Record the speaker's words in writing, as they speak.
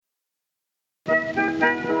Hello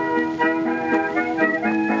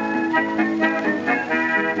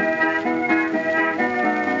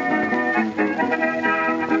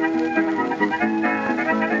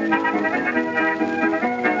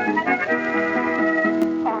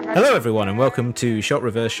everyone and welcome to Shot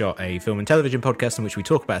Reverse Shot, a film and television podcast in which we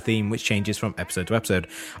talk about a theme which changes from episode to episode.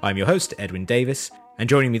 I'm your host, Edwin Davis, and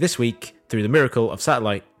joining me this week, through the miracle of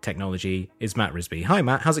satellite technology, is Matt Risby. Hi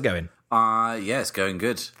Matt, how's it going? Yeah, it's going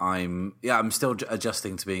good. I'm still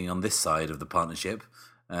adjusting to being on this side of the partnership,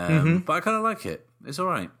 but I kind of like it. It's all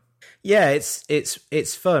right. Yeah,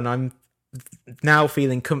 it's fun. I'm now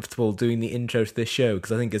feeling comfortable doing the intro to this show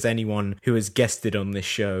because I think as anyone who has guested on this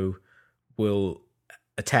show will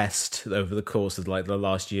attest, over the course of like the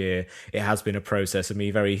last year, it has been a process of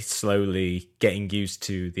me very slowly getting used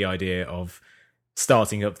to the idea of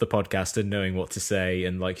starting up the podcast and knowing what to say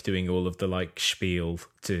and like doing all of the like spiel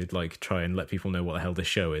to like try and let people know what the hell this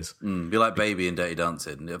show is. You're like Baby in Dirty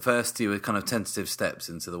Dancing. At first you were kind of tentative steps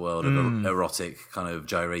into the world of erotic kind of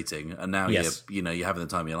gyrating, and now you're having the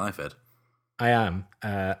time of your life, Ed. I am,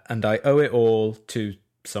 and I owe it all to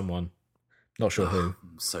someone. Not sure who.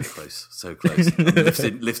 So close, so close.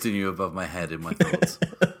 I'm lifting you above my head in my thoughts.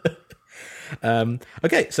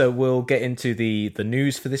 Okay, so we'll get into the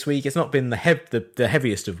news for this week. It's not been the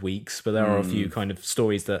heaviest of weeks, but there are a few kind of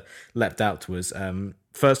stories that leapt out to us.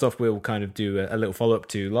 First off, we'll kind of do a little follow-up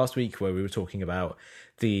to last week where we were talking about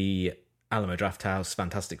the Alamo Drafthouse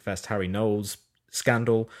Fantastic Fest Harry Knowles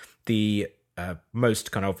scandal. The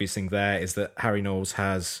most kind of obvious thing there is that Harry Knowles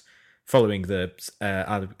has, following the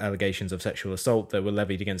allegations of sexual assault that were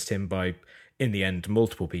levied against him by, in the end,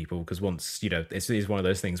 multiple people, because once, this is one of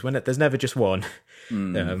those things when there's never just one.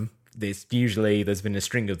 There's been a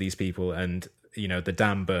string of these people, and the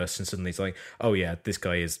dam bursts, and suddenly it's like, oh yeah, this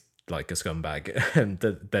guy is like a scumbag. And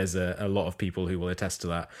there's a lot of people who will attest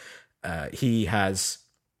to that. He has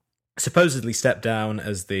supposedly stepped down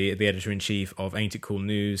as the editor-in-chief of Ain't It Cool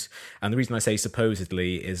News, and the reason I say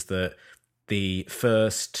supposedly is that the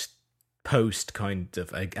first post kind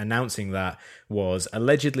of announcing that was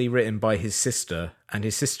allegedly written by his sister, and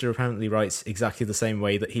his sister apparently writes exactly the same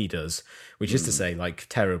way that he does, which is to say, like,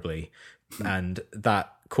 terribly. And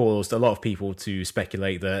that caused a lot of people to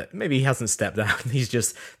speculate that maybe he hasn't stepped down, he's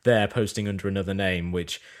just there posting under another name,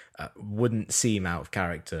 which wouldn't seem out of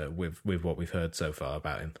character with what we've heard so far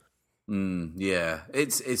about him. Yeah,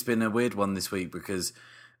 it's been a weird one this week because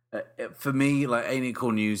for me, like, Ain't It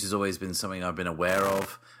Cool News has always been something I've been aware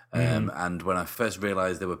of. And when I first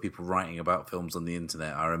realised there were people writing about films on the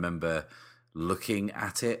internet, I remember looking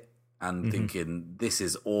at it and thinking, this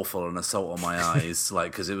is awful, an assault on my eyes,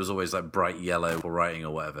 like, because it was always like bright yellow or writing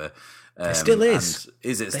or whatever. It still is.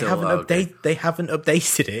 Is it they still? They haven't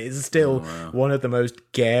updated it. It's still one of the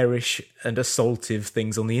most garish and assaultive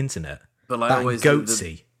things on the internet. But like, that always,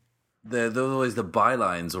 goatsy. They're always, the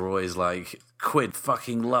bylines are always like, Quid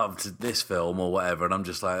fucking loved this film or whatever, and I'm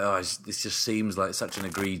just like, this just seems like such an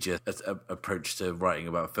egregious approach to writing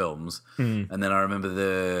about films. And then I remember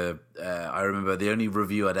the only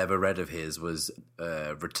review I'd ever read of his was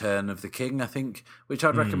Return of the King, I think, which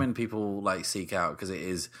I'd recommend people like seek out because it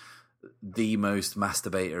is the most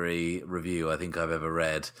masturbatory review I think I've ever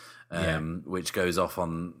read, which goes off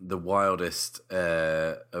on the wildest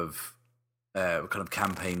of kind of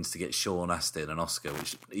campaigns to get Sean Astin an Oscar,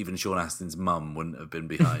 which even Sean Astin's mum wouldn't have been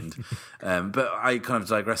behind. But I kind of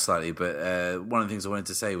digress slightly. But one of the things I wanted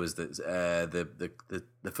to say was that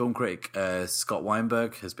the film critic Scott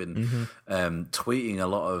Weinberg has been tweeting a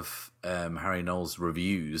lot of Harry Knowles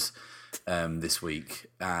reviews this week,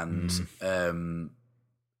 and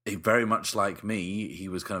he, very much like me, he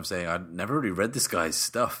was kind of saying, I'd never really read this guy's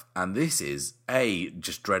stuff, and this is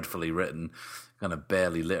just dreadfully written, kind of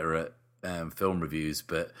barely literate film reviews,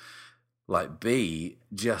 but like B,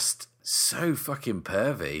 just so fucking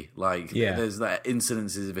pervy. Like, there's that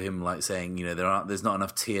incidences of him like saying, there's not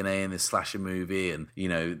enough TNA in this slasher movie, and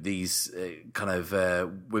these kind of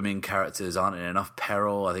women characters aren't in enough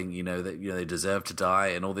peril. I think that they deserve to die,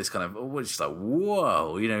 and all this kind of, which is like,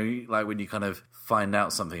 whoa, like when you kind of find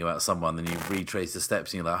out something about someone, then you retrace the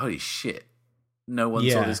steps, and you're like, holy shit, no one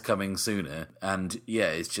saw this coming sooner. And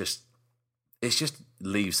it's just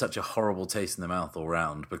leaves such a horrible taste in the mouth all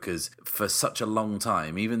round, because for such a long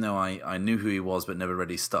time, even though I knew who he was but never read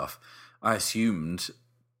his stuff, I assumed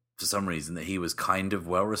for some reason that he was kind of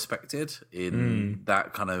well respected in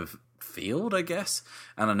that kind of field, I guess.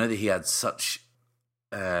 And I know that he had such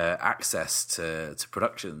access to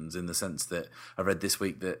productions, in the sense that I read this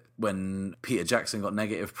week that when Peter Jackson got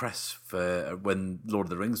negative press for when Lord of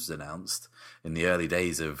the Rings was announced in the early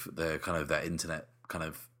days of the kind of that internet kind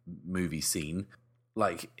of movie scene,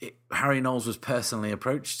 Harry Knowles was personally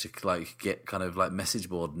approached to like get kind of like message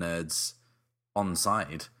board nerds on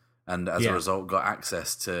side, and as a result got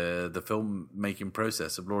access to the filmmaking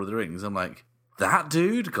process of Lord of the Rings. I'm like, that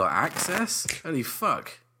dude got access? Holy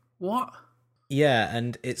fuck. What? Yeah,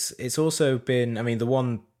 and it's also been, I mean,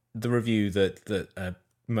 the review that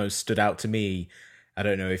most stood out to me, I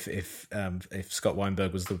don't know if Scott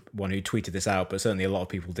Weinberg was the one who tweeted this out, but certainly a lot of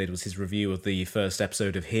people did, was his review of the first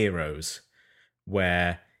episode of Heroes,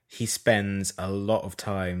 where he spends a lot of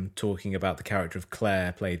time talking about the character of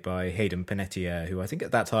Claire, played by Hayden Panettiere, who I think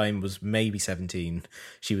at that time was maybe 17.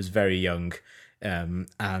 She was very young,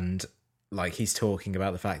 and like he's talking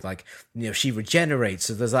about the fact, like, you know, she regenerates,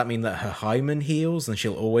 so does that mean that her hymen heals and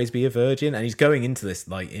she'll always be a virgin? And he's going into this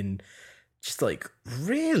like in just like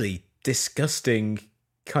really disgusting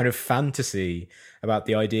kind of fantasy about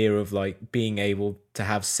the idea of like being able to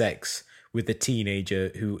have sex with a teenager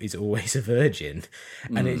who is always a virgin.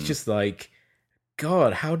 And it's just like,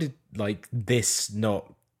 God, how did like this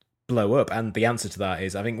not blow up? And the answer to that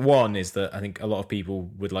is, I think one is that I think a lot of people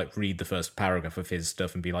would like read the first paragraph of his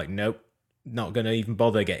stuff and be like, nope, not going to even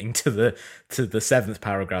bother getting to the seventh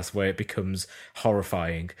paragraph where it becomes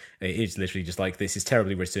horrifying. It is literally just like, this is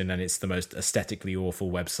terribly written and it's the most aesthetically awful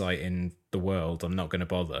website in the world. I'm not going to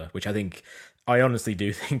bother, which I honestly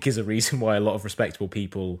do think is a reason why a lot of respectable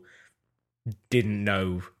people didn't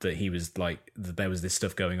know that he was like, that there was this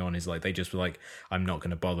stuff going on, is like they just were like, I'm not going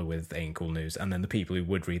to bother with Ain't Cool News. And then the people who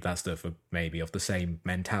would read that stuff are maybe of the same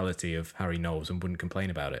mentality of Harry Knowles and wouldn't complain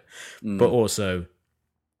about it. But also,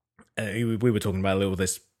 we were talking about a little of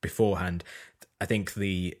this beforehand. I think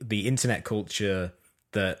the internet culture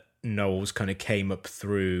that Knowles kind of came up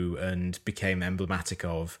through and became emblematic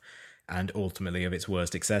of, and ultimately of its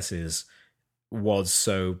worst excesses, was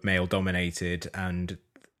so male dominated and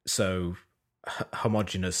so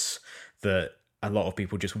homogenous that a lot of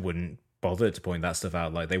people just wouldn't bother to point that stuff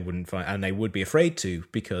out. Like they wouldn't find, and they would be afraid to,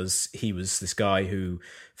 because he was this guy who,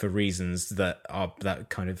 for reasons that are that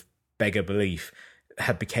kind of beggar belief,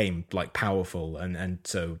 had became like powerful, and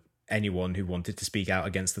so anyone who wanted to speak out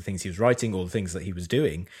against the things he was writing or the things that he was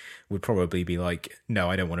doing would probably be like, no,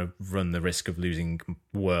 I don't want to run the risk of losing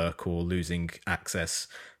work or losing access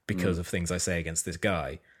because of things I say against this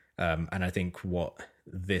guy. And I think what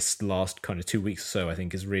this last kind of 2 weeks or so, I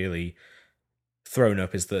think, has really thrown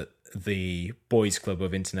up is that the boys' club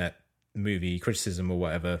of internet movie criticism or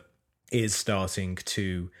whatever is starting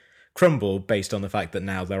to crumble based on the fact that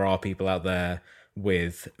now there are people out there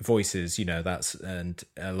with voices, you know, and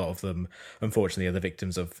a lot of them unfortunately are the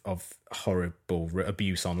victims of horrible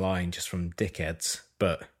abuse online just from dickheads,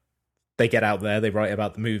 but they get out there, they write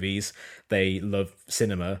about the movies, they love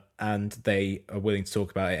cinema, and they are willing to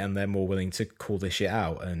talk about it, and they're more willing to call this shit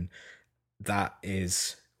out. And that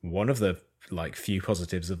is one of the like few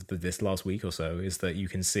positives of this last week or so, is that you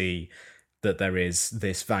can see that there is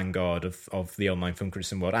this vanguard of the online film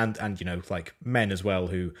criticism world, and you know, like men as well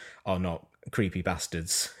who are not creepy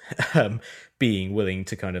bastards, being willing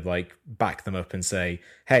to kind of like back them up and say,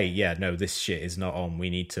 hey, yeah, no, this shit is not on.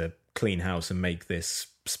 We need to clean house and make this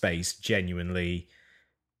space genuinely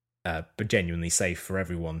safe for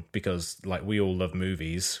everyone, because like we all love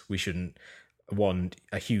movies. We shouldn't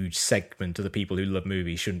a huge segment of the people who love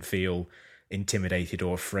movies shouldn't feel intimidated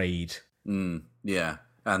or afraid. Yeah.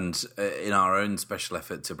 And in our own special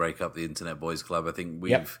effort to break up the Internet Boys Club, I think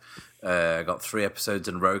we've got 3 episodes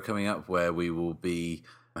in a row coming up where we will be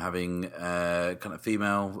having kind of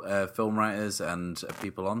female film writers and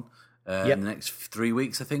people on in the next 3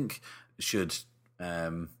 weeks, I think. Should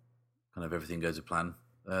kind of everything go to plan,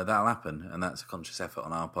 that'll happen. And that's a conscious effort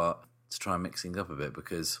on our part to try and mix things up a bit,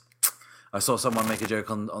 because I saw someone make a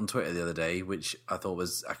joke on Twitter the other day, which I thought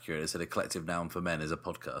was accurate. It said a collective noun for men is a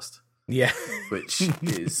podcast. Yeah. Which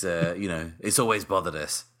is, you know, it's always bothered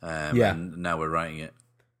us. And now we're writing it.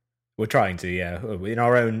 We're trying to, in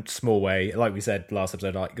our own small way. Like we said last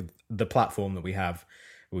episode, like the platform that we have,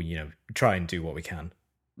 we, you know, try and do what we can.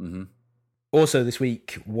 Mm-hmm. Also this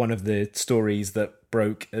week, one of the stories that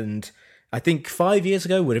broke, and I think 5 years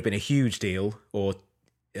ago would have been a huge deal, or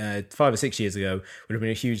 5 or 6 years ago would have been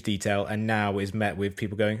a huge detail, and now is met with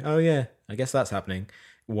people going, oh yeah, I guess that's happening.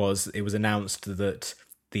 It was announced that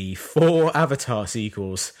the 4 Avatar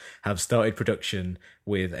sequels have started production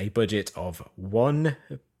with a budget of $1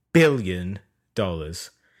 billion.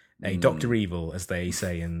 A Dr. Evil, as they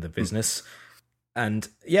say in the business. And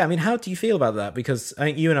yeah, I mean, how do you feel about that? Because I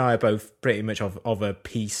think you and I are both pretty much of a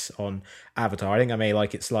piece on Avatar. I think I may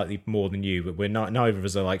like it slightly more than you, but neither of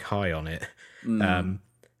us are like high on it.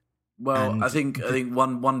 Well, I think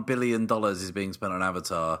 $1 billion is being spent on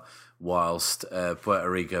Avatar, whilst Puerto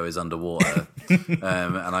Rico is underwater.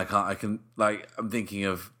 And I'm thinking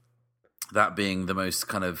of that being the most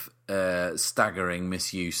kind of staggering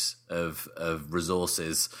misuse of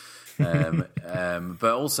resources. But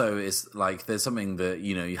also it's like there's something that,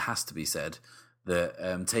 you know, has to be said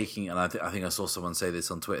that taking, and I think I saw someone say this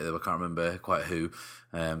on Twitter, I can't remember quite who,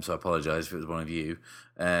 so I apologise if it was one of you,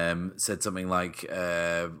 said something like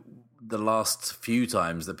the last few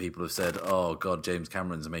times that people have said, oh God, James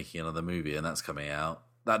Cameron's making another movie and that's coming out,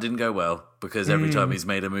 that didn't go well, because every time he's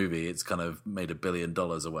made a movie, it's kind of made $1 billion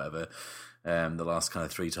or whatever. The last kind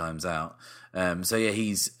of 3 times out. So yeah,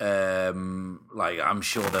 he's like, I'm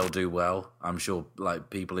sure they'll do well. I'm sure like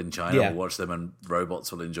people in China will watch them and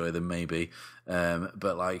robots will enjoy them maybe.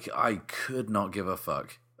 But like, I could not give a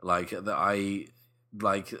fuck. Like I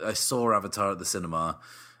saw Avatar at the cinema,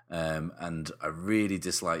 and I really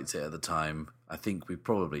disliked it at the time. I think we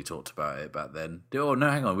probably talked about it back then. Oh no,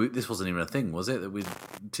 hang on, this wasn't even a thing, was it? That was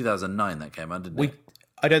 2009 that came out, didn't it?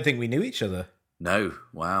 I don't think we knew each other. No,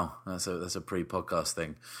 wow, that's a pre-podcast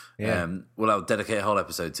thing. Yeah. Well, I'll dedicate a whole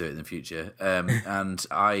episode to it in the future. And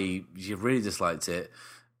I really disliked it.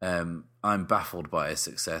 I'm baffled by its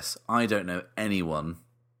success. I don't know anyone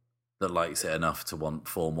that likes it enough to want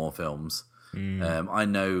 4 more films. I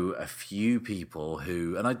know a few people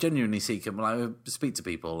who, and I genuinely speak to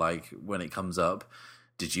people like when it comes up.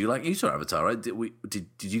 Did you saw Avatar, right? Did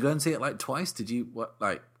you go and see it like twice? Did you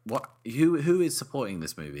who is supporting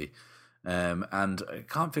this movie? And I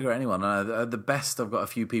can't figure out anyone. The best, I've got a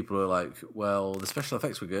few people who are like, well, the special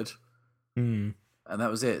effects were good, and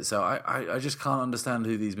that was it. So I just can't understand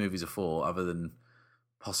who these movies are for, other than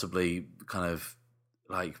possibly kind of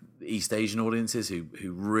like East Asian audiences who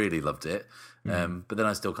really loved it. But then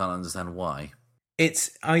I still can't understand why.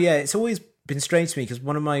 It's always been strange to me, because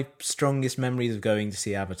one of my strongest memories of going to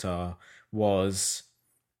see Avatar was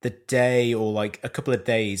the day, or like a couple of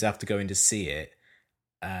days after going to see it.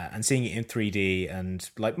 And seeing it in 3D and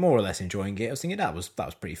like more or less enjoying it. I was thinking that was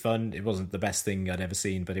pretty fun. It wasn't the best thing I'd ever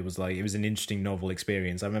seen, but it was an interesting, novel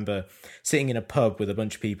experience. I remember sitting in a pub with a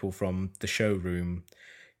bunch of people from the showroom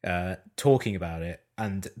talking about it,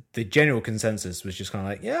 and the general consensus was just kind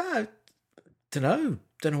of like, yeah, don't know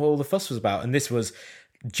what all the fuss was about. And this was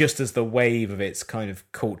just as the wave of its kind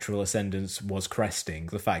of cultural ascendance was cresting,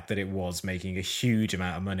 the fact that it was making a huge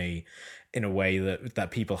amount of money in a way that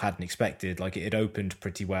people hadn't expected. Like, it had opened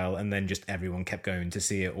pretty well, and then just everyone kept going to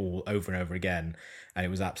see it all over and over again, and it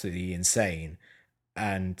was absolutely insane.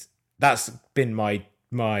 And that's been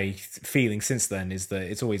my feeling since then, is that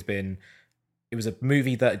it was a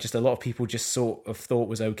movie that just a lot of people just sort of thought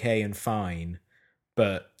was okay and fine,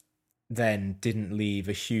 but then didn't leave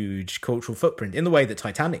a huge cultural footprint in the way that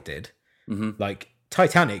Titanic did. Like,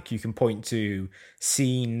 Titanic, you can point to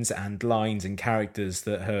scenes and lines and characters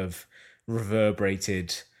that have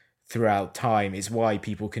reverberated throughout time. It's why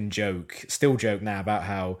people can still joke now about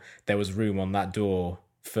how there was room on that door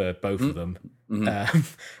for both of them.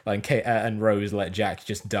 And Rose let Jack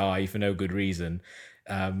just die for no good reason.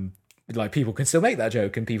 Like, people can still make that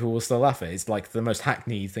joke and people will still laugh at it. It's like the most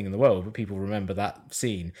hackneyed thing in the world, but people remember that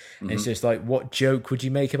scene. And it's just like, what joke would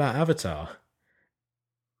you make about Avatar?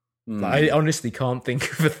 Like, I honestly can't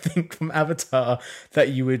think of a thing from Avatar that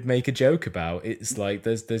you would make a joke about. It's like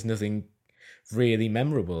there's nothing really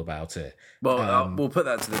memorable about it. Well, we'll put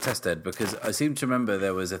that to the test, Ed, because I seem to remember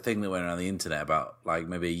there was a thing that went around the internet about like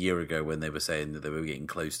maybe a year ago when they were saying that they were getting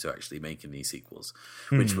close to actually making these sequels,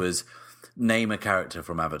 which was name a character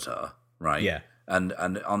from Avatar, right? Yeah. And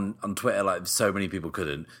on Twitter, like, so many people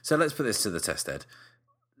couldn't. So let's put this to the test, Ed.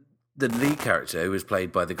 The lead character was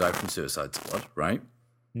played by the guy from Suicide Squad, right?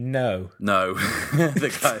 No.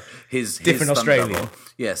 The guy, his different Australian. Double.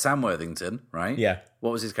 Yeah, Sam Worthington, right? Yeah.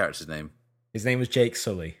 What was his character's name? His name was Jake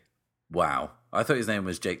Sully. Wow. I thought his name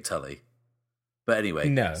was Jake Tully. But anyway,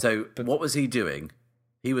 no. So what was he doing?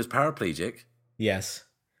 He was paraplegic. Yes.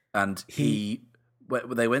 And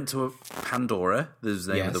they went to Pandora, there's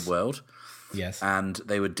the name of the world. Yes. And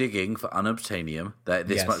they were digging for unobtainium.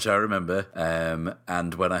 This much I remember.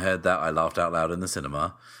 And when I heard that, I laughed out loud in the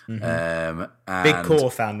cinema. And big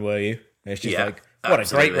Core fan, were you? It's just like, what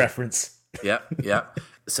absolutely. A great reference. Yeah.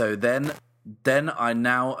 So then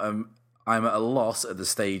I'm at a loss at the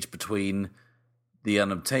stage between the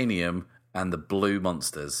unobtainium and the blue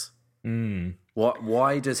monsters.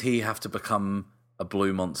 Why does he have to become a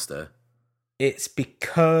blue monster? It's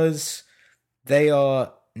because they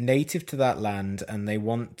are native to that land, and they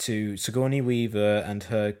want to. Sigourney Weaver and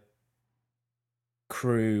her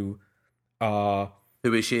crew are.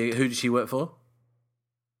 Who is she? Who does she work for?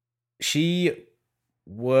 She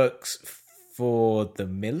works for the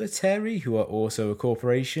military, who are also a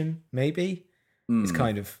corporation, maybe. It's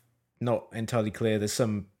kind of not entirely clear. There's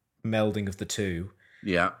some melding of the two.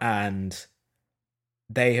 Yeah. And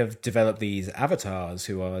they have developed these avatars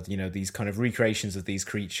who are, these kind of recreations of these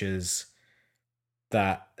creatures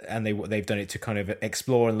and they've done it to kind of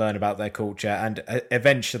explore and learn about their culture. And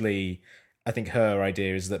eventually, I think her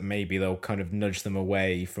idea is that maybe they'll kind of nudge them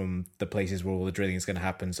away from the places where all the drilling is going to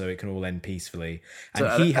happen, so it can all end peacefully. And so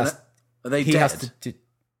are they dead?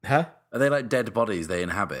 Huh? Are they like dead bodies they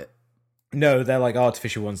inhabit? No, they're like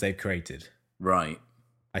artificial ones they've created. Right.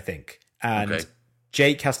 I think. And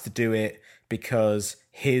Jake has to do it because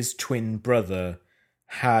his twin brother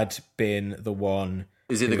had been the one.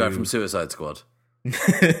 Is it the guy from Suicide Squad?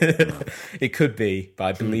 It could be, but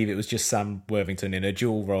I believe it was just Sam Worthington in a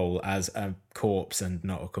dual role as a corpse and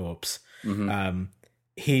not a corpse.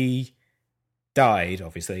 He died,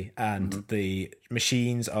 obviously, and the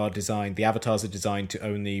machines are designed, the avatars are designed to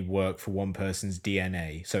only work for one person's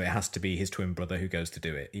DNA, so it has to be his twin brother who goes to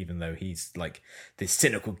do it, even though he's like this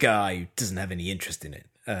cynical guy who doesn't have any interest in it.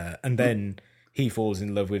 And then he falls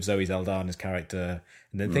in love with Zoe Saldana's character,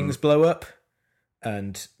 and then things blow up.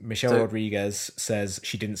 And Michelle Rodriguez says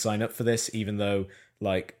she didn't sign up for this, even though,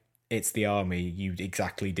 like, it's the army. You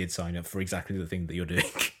exactly did sign up for exactly the thing that you're doing.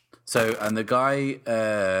 So, and the guy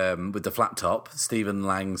with the flat top, Stephen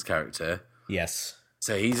Lang's character. Yes.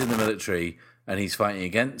 So he's in the military, and he's fighting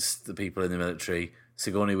against the people in the military,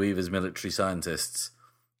 Sigourney Weaver's military scientists,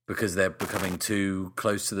 because they're becoming too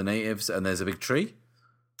close to the natives, and there's a big tree?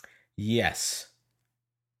 Yes.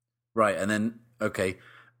 Right, and then, okay.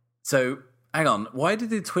 So... hang on, why did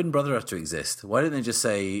the twin brother have to exist? Why didn't they just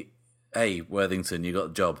say, "Hey, Worthington, you got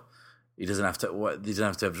the job"? He doesn't have to. Why did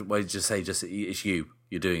you just say, it's you?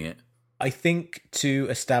 You're doing it. I think to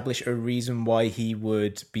establish a reason why he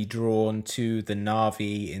would be drawn to the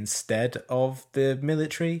Na'vi instead of the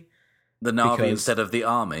military. The Na'vi instead of the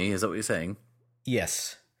army, is that what you're saying?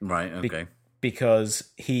 Yes. Right. Okay.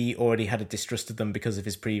 Because he already had a distrust of them because of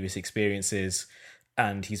his previous experiences,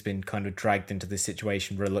 and he's been kind of dragged into this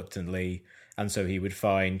situation reluctantly. And so he would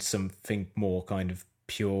find something more kind of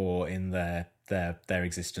pure in their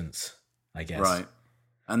existence, I guess. Right.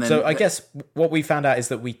 And then so I guess what we found out is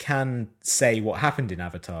that we can say what happened in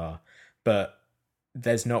Avatar, but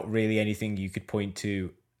there's not really anything you could point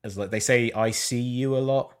to as, like, they say "I see you" a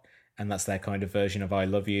lot, and that's their kind of version of "I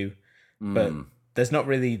love you." But there's not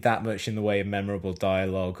really that much in the way of memorable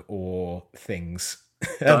dialogue or things.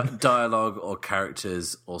 Dialogue or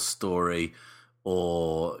characters or story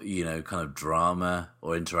or, kind of drama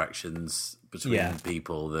or interactions between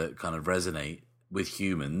people that kind of resonate with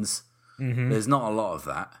humans. There's not a lot of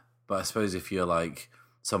that, but I suppose if you're like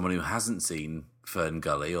someone who hasn't seen Fern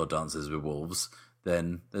Gully or Dances with Wolves,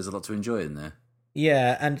 then there's a lot to enjoy in there.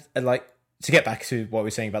 Yeah, and like, to get back to what we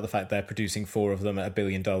were saying about the fact they're producing 4 of them at $1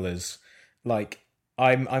 billion, like,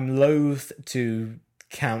 I'm loath to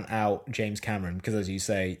count out James Cameron because, as you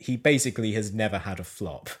say, he basically has never had a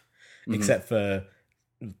flop, except for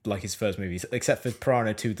like his first movies, except for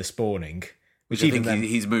Piranha 2: The Spawning, which I think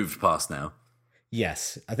he's moved past now.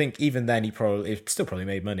 Yes, I think even then he still probably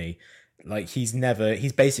made money. Like, he's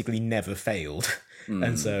basically never failed,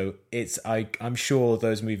 and so I'm sure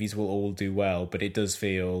those movies will all do well. But it does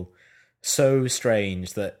feel so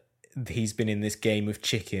strange that he's been in this game of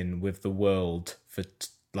chicken with the world for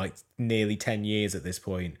like nearly 10 years at this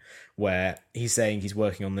point, where he's saying he's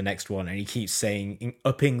working on the next one, and he keeps saying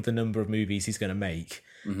upping the number of movies he's going to make.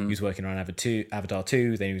 He was working on Avatar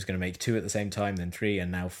 2, then he was going to make 2 at the same time, then 3,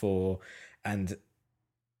 and now 4. And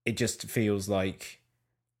it just feels like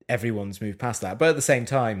everyone's moved past that. But at the same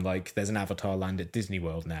time, like, there's an Avatar land at Disney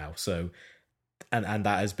World now, so and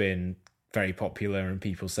that has been very popular, and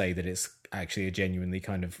people say that it's actually a genuinely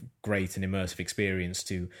kind of great and immersive experience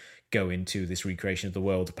to go into this recreation of the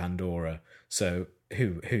world of Pandora. So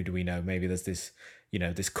who do we know? Maybe there's this,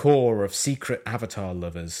 this core of secret Avatar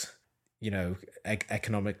lovers,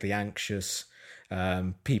 economically anxious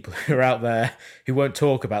people who are out there who won't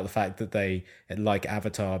talk about the fact that they like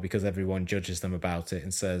Avatar because everyone judges them about it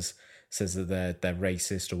and says that they're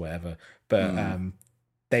racist or whatever. But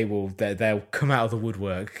they'll come out of the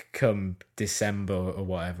woodwork come December or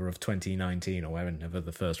whatever of 2019 or whenever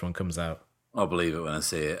the first one comes out. I'll believe it when I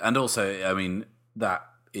see it. And also, I mean, that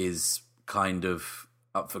is kind of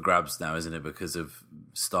up for grabs now, isn't it? Because of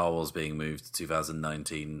Star Wars being moved to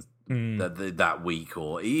 2019. That week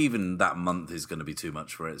or even that month is going to be too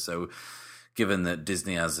much for it. So given that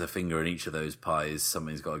Disney has a finger in each of those pies,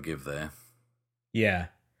 something's got to give there. Yeah.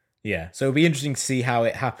 So it'll be interesting to see how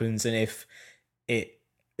it happens, and if it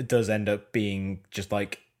does end up being just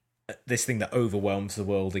like this thing that overwhelms the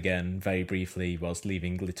world again very briefly whilst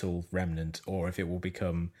leaving little remnant, or if it will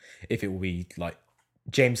be like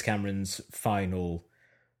James Cameron's final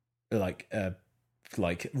like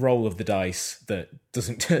roll of the dice that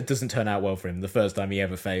doesn't turn out well for him. The first time he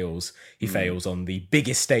ever fails, he fails on the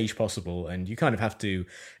biggest stage possible, and you kind of have to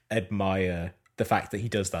admire the fact that he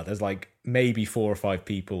does that. There's like maybe 4 or 5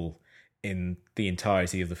 people in the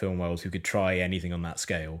entirety of the film world who could try anything on that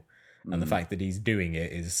scale, and the fact that he's doing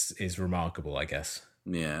it is remarkable, I guess.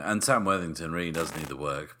 Yeah, and Sam Worthington really does need the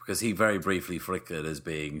work, because he very briefly flickered as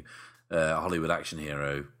being a Hollywood action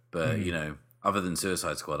hero, but you know, other than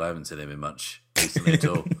Suicide Squad, I haven't seen him in much recently at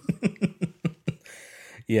all.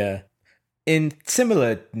 Yeah. In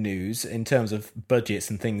similar news, in terms of budgets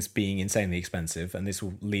and things being insanely expensive, and this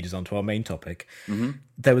will lead us on to our main topic,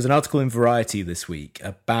 there was an article in Variety this week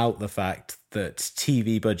about the fact that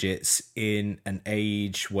TV budgets in an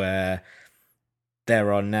age where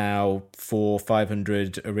there are now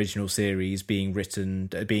 400-500 original series being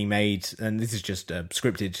made, and this is just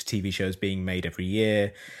scripted TV shows being made every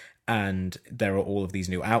year, and there are all of these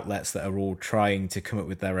new outlets that are all trying to come up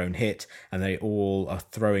with their own hit, and they all are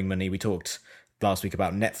throwing money. We talked last week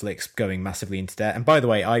about Netflix going massively into debt, and by the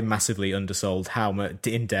way, I massively undersold how much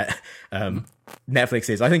in debt Netflix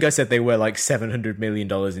is. I think I said they were like $700 million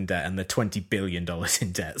in debt, and they're $20 billion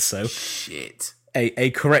in debt. So shit.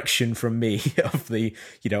 A correction from me of the,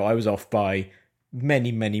 I was off by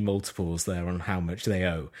many, many multiples there on how much they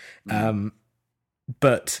owe.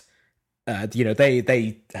 But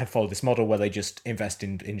they have followed this model where they just invest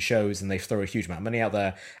in shows and they throw a huge amount of money out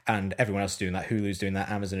there, and everyone else is doing that. Hulu's doing that,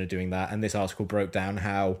 Amazon are doing that. And this article broke down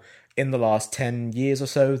how in the last 10 years or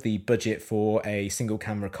so, the budget for a single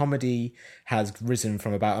camera comedy has risen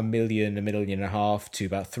from about $1 million, $1.5 million to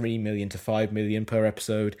about $3 million to $5 million per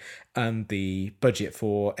episode. And the budget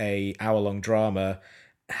for a hour-long drama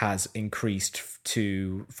has increased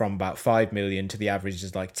from about 5 million to the average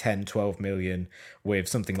is like 10-12 million, with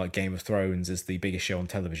something like Game of Thrones as the biggest show on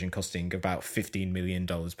television costing about $15 million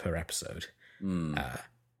per episode,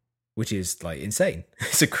 which is like insane.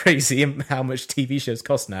 It's a crazy how much TV shows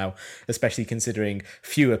cost now, especially considering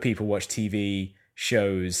fewer people watch TV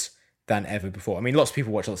shows than ever before. I mean, lots of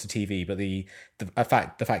people watch lots of TV, but the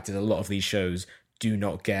fact is a lot of these shows do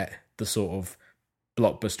not get the sort of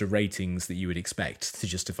blockbuster ratings that you would expect to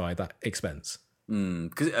justify that expense.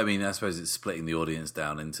 Because I mean, I suppose it's splitting the audience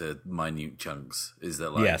down into minute chunks. Is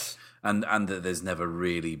that like, yes, and that there's never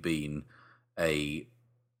really been a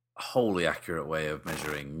wholly accurate way of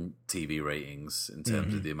measuring TV ratings in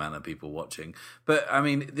terms of the amount of people watching. But I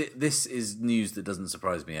mean, this is news that doesn't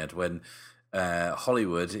surprise me, Ed. When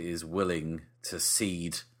Hollywood is willing to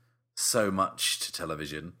cede so much to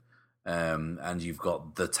television, and you've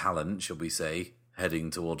got the talent, shall we say,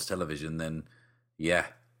 heading towards television, then yeah,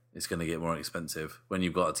 it's going to get more expensive. When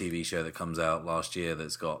you've got a TV show that comes out last year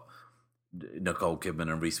that's got Nicole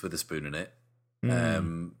Kidman and Reese Witherspoon in it,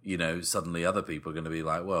 suddenly other people are going to be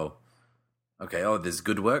like, well, okay, there's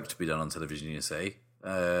good work to be done on television, you say,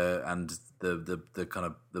 and the kind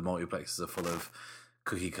of the multiplexes are full of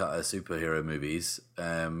cookie cutter superhero movies.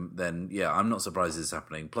 Then yeah, I'm not surprised this is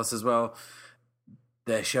happening. Plus, as well,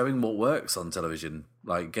 they're showing what works on television.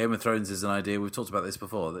 Like Game of Thrones is an idea. We've talked about this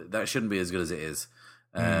before. That shouldn't be as good as it is.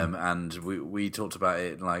 And we talked about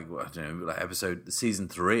it in season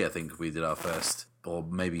 3, I think we did our first, or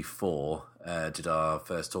maybe 4, did our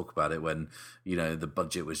first talk about it when, the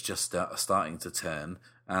budget was just starting to turn.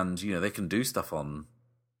 And, they can do stuff on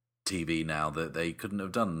TV now that they couldn't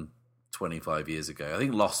have done 25 years ago. I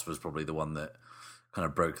think Lost was probably the one that kind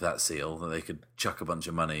of broke that seal, that they could chuck a bunch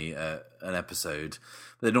of money at an episode.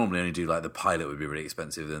 They normally only do like the pilot would be really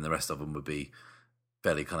expensive, then the rest of them would be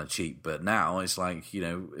fairly kind of cheap. But now it's like,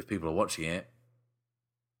 if people are watching it,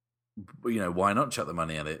 why not chuck the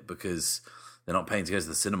money at it? Because they're not paying to go to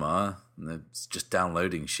the cinema, and they're just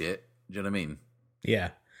downloading shit. Do you know what I mean?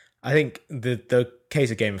 Yeah. I think the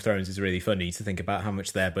case of Game of Thrones is really funny to think about how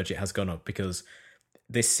much their budget has gone up, because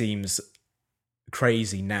this seems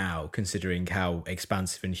crazy now considering how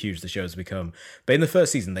expansive and huge the shows have become. But in the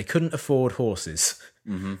first season, they couldn't afford horses.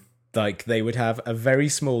 Like, they would have a very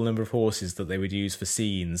small number of horses that they would use for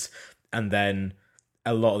scenes, and then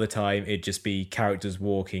a lot of the time it'd just be characters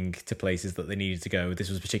walking to places that they needed to go. This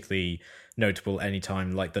was particularly notable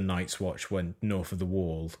anytime like the Night's Watch went north of the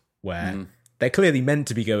Wall, where they're clearly meant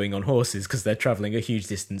to be going on horses because they're travelling a huge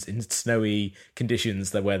distance in snowy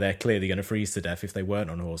conditions where they're clearly going to freeze to death if they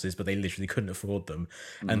weren't on horses, but they literally couldn't afford them.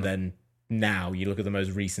 And then now you look at the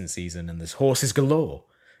most recent season and there's horses galore.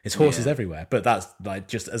 It's horses everywhere. But that's like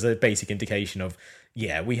just as a basic indication of,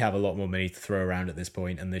 we have a lot more money to throw around at this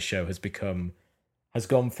point, and this show has become has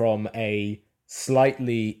gone from a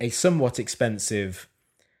somewhat expensive,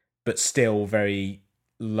 but still very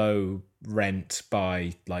low rent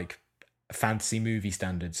by like fantasy movie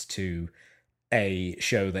standards, to a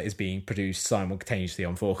show that is being produced simultaneously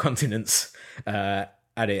on 4 continents. And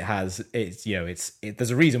there's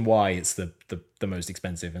a reason why it's the most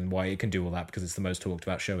expensive and why it can do all that, because it's the most talked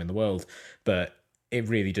about show in the world. But it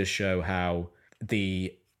really does show how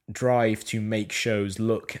the drive to make shows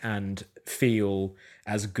look and feel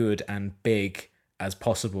as good and big as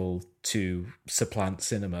possible to supplant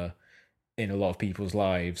cinema in a lot of people's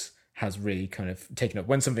lives has really kind of taken up.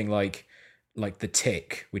 When something like The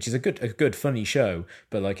Tick, which is a good funny show,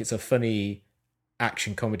 but like it's a funny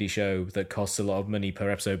action comedy show that costs a lot of money per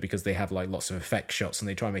episode because they have like lots of effect shots and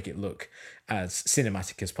they try and make it look as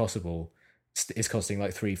cinematic as possible, is costing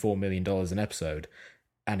like $3-4 million an episode,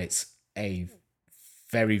 and it's a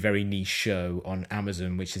very, very niche show on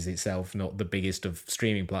Amazon, which is itself not the biggest of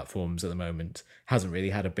streaming platforms at the moment, hasn't really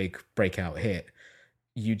had a big breakout hit.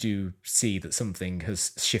 You do see that something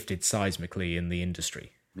has shifted seismically in the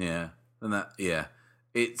industry. Yeah, and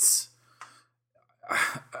it's.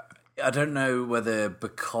 I don't know whether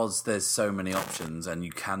because there's so many options and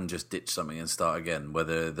you can just ditch something and start again,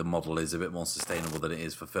 whether the model is a bit more sustainable than it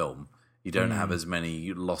is for film. You don't have as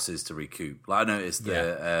many losses to recoup. Like I noticed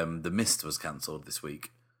the Mist was cancelled this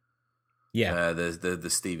week. Yeah, the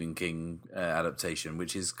Stephen King adaptation,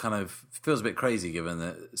 which is kind of feels a bit crazy given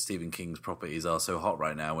that Stephen King's properties are so hot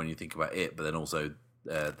right now when you think about it, but then also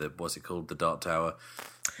what's it called, The Dark Tower,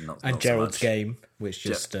 and Gerald's Game, which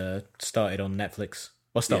just started on Netflix.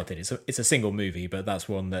 Well, started. Yeah. It's a single movie, but that's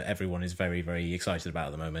one that everyone is very, very excited about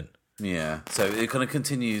at the moment. Yeah, so it kind of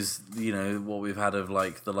continues, what we've had of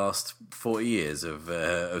like the last 40 years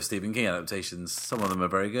of Stephen King adaptations. Some of them are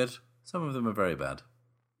very good, some of them are very bad.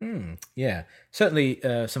 Yeah, certainly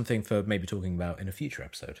something for maybe talking about in a future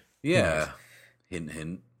episode. Yeah, nice. Hint,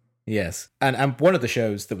 hint. Yes, and one of the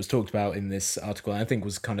shows that was talked about in this article, and I think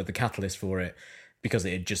was kind of the catalyst for it, because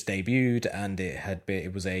it had just debuted and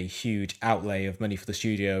it was a huge outlay of money for the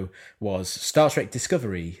studio, was Star Trek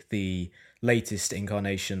Discovery, the latest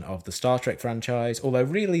incarnation of the Star Trek franchise, although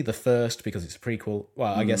really the first because it's a prequel.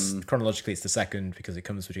 Well, I guess chronologically it's the second because it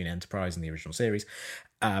comes between Enterprise and the original series,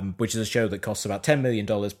 which is a show that costs about $10 million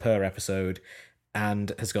per episode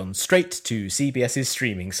and has gone straight to CBS's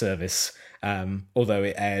streaming service, although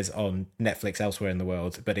it airs on Netflix elsewhere in the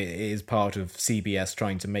world, but it is part of CBS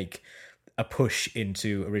trying to make a push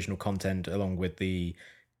into original content along with the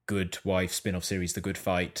Good Wife spin-off series, The Good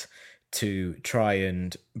Fight, to try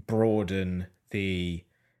and broaden the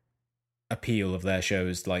appeal of their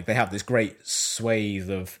shows. Like they have this great swathe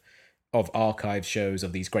of archive shows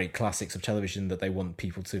of these great classics of television that they want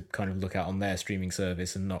people to kind of look at on their streaming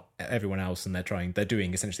service and not everyone else, and they're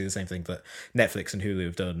doing essentially the same thing that Netflix and Hulu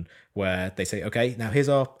have done, where they say, okay, now here's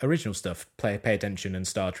our original stuff, pay attention, and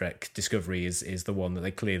Star Trek Discovery is the one that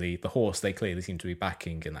they clearly seem to be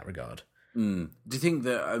backing in that regard. Do you think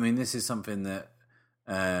that, this is something that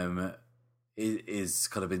is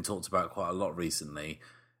kind of been talked about quite a lot recently,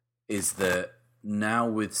 is that now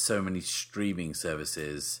with so many streaming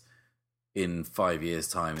services, in 5 years'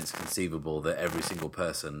 time, it's conceivable that every single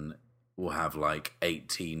person will have like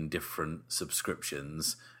 18 different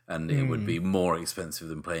subscriptions, and it would be more expensive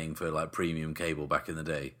than paying for like premium cable back in the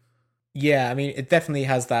day. Yeah, it definitely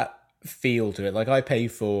has that feel to it. Like I pay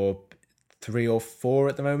for 3 or 4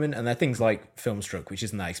 at the moment, and they're things like Filmstruck, which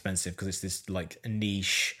isn't that expensive because it's this like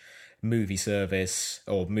niche movie service,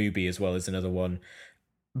 or Mubi as well as another one.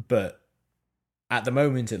 But at the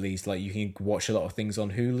moment, at least, like you can watch a lot of things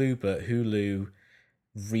on Hulu, but Hulu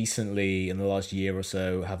recently, in the last year or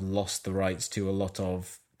so, have lost the rights to a lot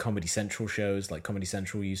of Comedy Central shows. Like Comedy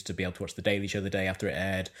Central used to be able to watch The Daily Show the day after it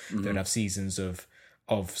aired. They would have seasons of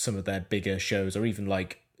some of their bigger shows, or even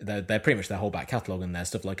like they're pretty much their whole back catalogue in there.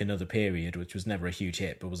 Stuff like Another Period, which was never a huge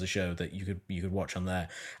hit, but was a show that you could watch on there.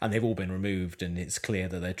 And they've all been removed, and it's clear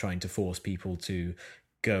that they're trying to force people to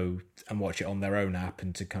go and watch it on their own app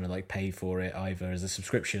and to kind of like pay for it either as a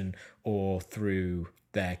subscription or through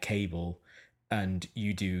their cable. And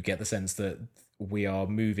you do get the sense that we are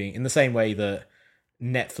moving in the same way that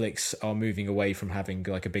Netflix are moving away from having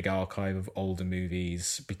like a big archive of older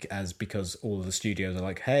movies, because all of the studios are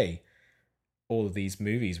like, hey, all of these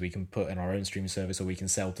movies we can put in our own streaming service or we can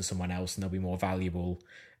sell to someone else and they'll be more valuable.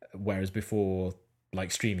 Whereas before,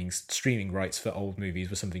 like streaming rights for old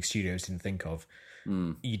movies was something studios didn't think of.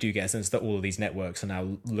 You do get a sense that all of these networks are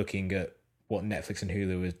now looking at what Netflix and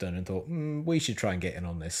Hulu has done and thought, we should try and get in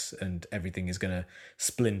on this, and everything is going to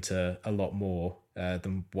splinter a lot more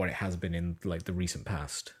than what it has been in like the recent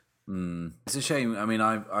past. It's a shame.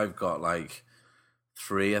 I've got like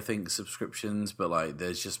 3, I think, subscriptions, but like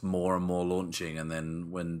there's just more and more launching, and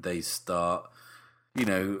then when they start,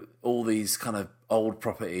 all these kind of old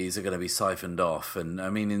properties are going to be siphoned off. And I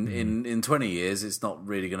mean, in 20 years, it's not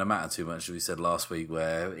really going to matter too much, as we said last week,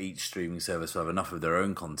 where each streaming service will have enough of their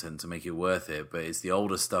own content to make it worth it. But it's the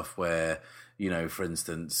older stuff where, for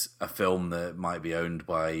instance, a film that might be owned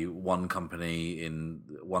by one company in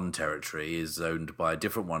one territory is owned by a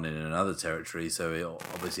different one in another territory. So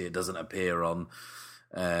obviously it doesn't appear on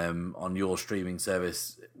your streaming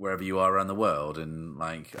service wherever you are around the world. And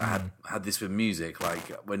like I had this with music,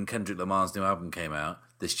 like when Kendrick Lamar's new album came out,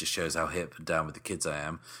 this just shows how hip and down with the kids I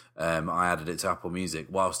am. I added it to Apple Music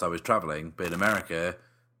whilst I was traveling, but in America,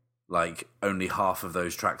 like only half of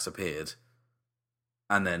those tracks appeared.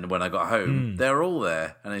 And then when I got home, they're all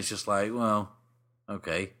there. And it's just like, well,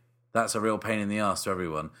 okay, that's a real pain in the ass to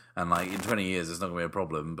everyone. And like in 20 years, it's not going to be a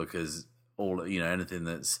problem because anything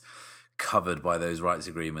that's covered by those rights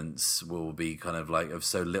agreements will be kind of like of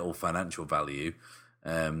so little financial value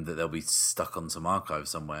that they'll be stuck on some archive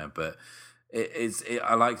somewhere. But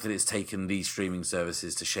I like that it's taken these streaming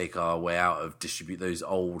services to shake our way out of those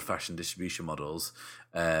old-fashioned distribution models.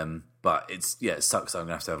 But it sucks that I'm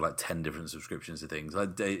going to have like 10 different subscriptions to things.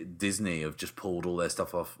 Like Disney have just pulled all their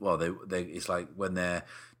stuff off. Well, it's like when their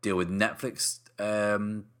deal with Netflix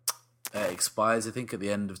expires, I think, at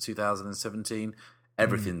the end of 2017,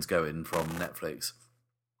 everything's going from Netflix.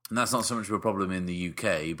 And that's not so much of a problem in the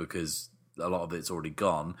UK because a lot of it's already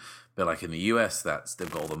gone. But like in the US, they've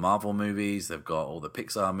got all the Marvel movies, they've got all the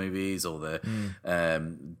Pixar movies, all the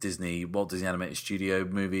Walt Disney Animated Studio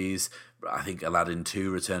movies. I think Aladdin 2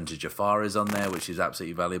 Return to Jafar is on there, which is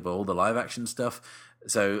absolutely valuable. All the live action stuff.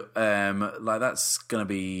 So that's going to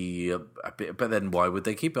be a bit. But then why would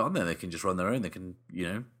they keep it on there? They can just run their own. They can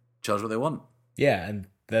charge what they want. Yeah, and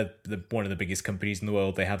they're one of the biggest companies in the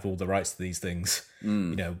world. They have all the rights to these things.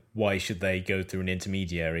 Why should they go through an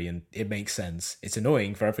intermediary? And it makes sense. It's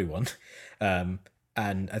annoying for everyone. And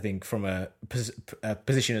I think from a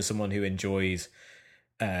position as someone who enjoys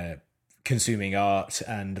consuming art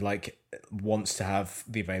and like wants to have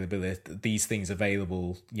the availability, these things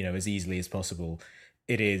available, as easily as possible,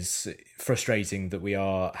 it is frustrating that we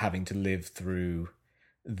are having to live through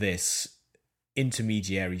this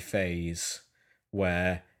intermediary phase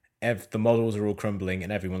where the models are all crumbling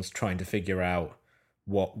and everyone's trying to figure out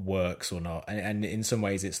what works or not. And in some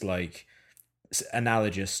ways it's like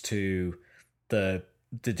analogous to the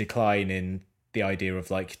decline in the idea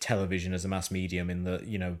of like television as a mass medium, in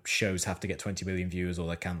the, shows have to get 20 million viewers or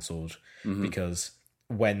they're cancelled. Because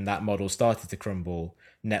when that model started to crumble,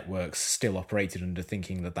 networks still operated under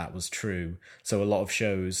thinking that was true. So a lot of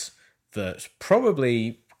shows that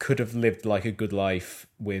probably could have lived like a good life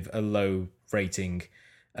with a low rating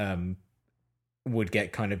would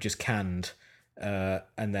get kind of just canned,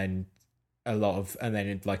 and then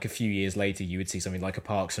in like a few years later you would see something like a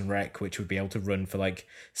Parks and Rec, which would be able to run for like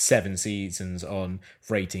 7 seasons on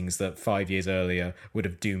ratings that 5 years earlier would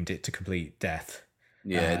have doomed it to complete death.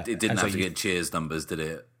 It didn't have to get Cheers numbers, did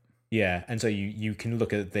it? Yeah, and so you can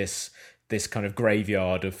look at this kind of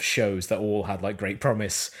graveyard of shows that all had like great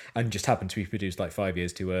promise and just happened to be produced like 5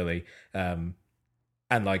 years too early.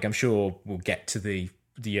 And like I'm sure we'll get to the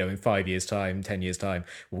in 5 years' time, 10 years' time,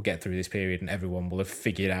 we'll get through this period and everyone will have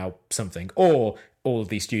figured out something, or all of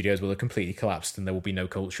these studios will have completely collapsed and there will be no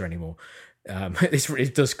culture anymore.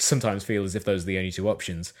 It does sometimes feel as if those are the only two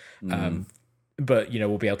options. But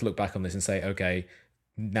we'll be able to look back on this and say, okay,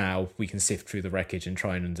 now we can sift through the wreckage and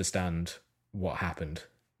try and understand what happened.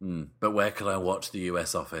 But where can I watch the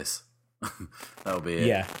US Office? That'll be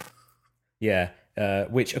it. Yeah.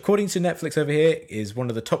 Which, according to Netflix over here, is one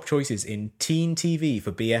of the top choices in teen TV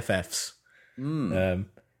for BFFs.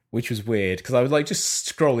 Which was weird, because I was like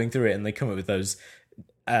just scrolling through it and they come up with those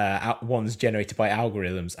ones generated by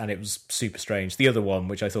algorithms, and it was super strange. The other one,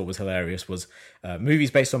 which I thought was hilarious, was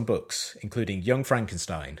movies based on books, including Young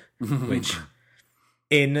Frankenstein, which,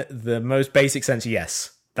 in the most basic sense,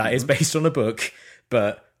 yes, that is based on a book,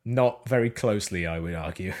 but not very closely, I would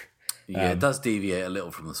argue. Yeah, it does deviate a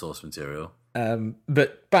little from the source material.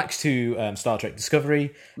 But back to Star Trek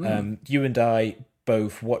Discovery. You and I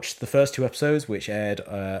both watched the first 2 episodes, which aired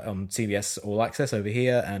on CBS All Access over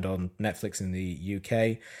here and on Netflix in the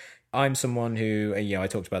UK. I'm someone who, I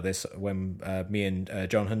talked about this when me and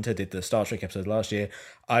John Hunter did the Star Trek episode last year.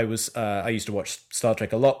 I used to watch Star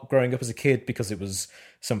Trek a lot growing up as a kid because it was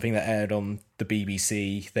something that aired on the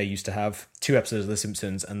BBC. They used to have 2 episodes of The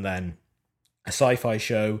Simpsons and then a sci-fi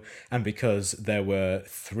show, and because there were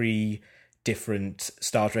 3 different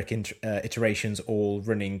Star Trek iterations all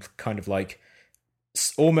running kind of like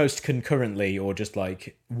almost concurrently, or just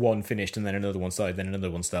like one finished and then another one started, then another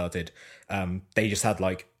one started. They just had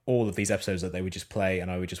like all of these episodes that they would just play, and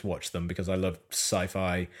I would just watch them because I love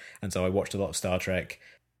sci-fi, and so I watched a lot of Star Trek,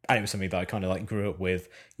 and it was something that I kind of like grew up with.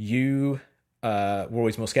 You were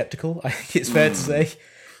always more skeptical, I think it's fair to say.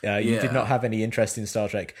 You did not have any interest in Star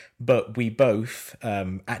Trek, but we both,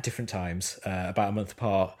 at different times, about a month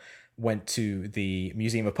apart, went to the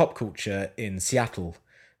Museum of Pop Culture in Seattle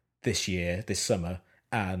this summer,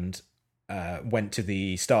 and went to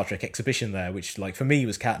the Star Trek exhibition there, which, like, for me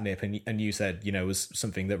was catnip, and you said, was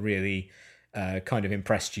something that really kind of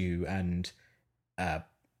impressed you, and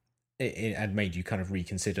it had made you kind of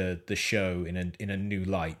reconsider the show in a new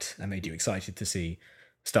light, and made you excited to see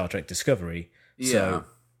Star Trek Discovery. Yeah. So,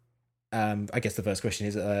 I guess the first question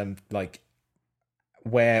is, like,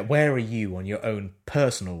 where are you on your own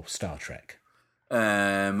personal Star Trek?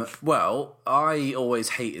 Well, I always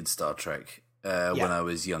hated Star Trek when I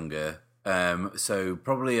was younger. So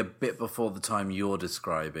probably a bit before the time you're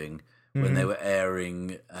describing, when they were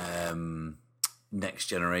airing Next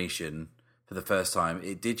Generation for the first time.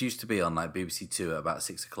 It did used to be on like BBC Two at about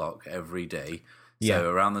 6:00 every day.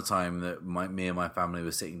 So around the time that me and my family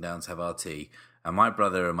were sitting down to have our tea, and my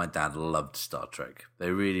brother and my dad loved Star Trek.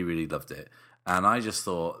 They really, really loved it. And I just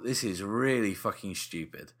thought, this is really fucking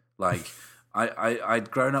stupid. Like,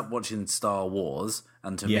 I'd grown up watching Star Wars,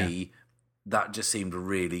 and to me, that just seemed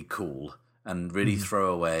really cool and really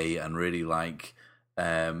throwaway and really like,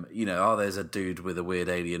 there's a dude with a weird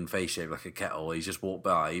alien face shaped like a kettle. He's just walked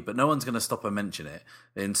by, but no one's going to stop and mention it.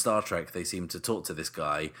 In Star Trek, they seemed to talk to this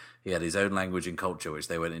guy. He had his own language and culture, which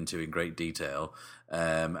they went into in great detail.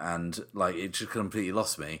 And like, it just completely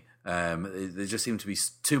lost me. There just seemed to be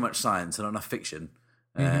too much science and not enough fiction.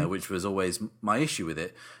 Which was always my issue with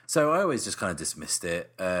it. So I always just kind of dismissed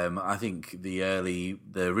it. I think the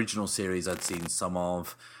original series I'd seen some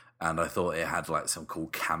of, and I thought it had like some cool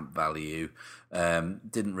camp value.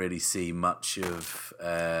 Didn't really see much of.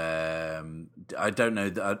 I don't know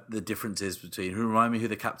the differences between. Remind me who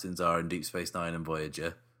the captains are in Deep Space Nine and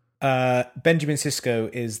Voyager. Benjamin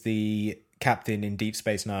Sisko is the captain in Deep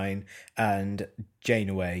Space Nine, and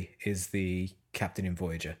Janeway is the captain in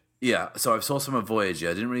Voyager. Yeah, so I saw some of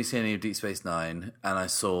Voyager. I didn't really see any of Deep Space Nine, and I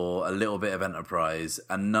saw a little bit of Enterprise,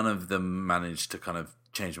 and none of them managed to kind of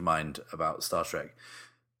change my mind about Star Trek.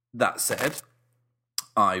 That said,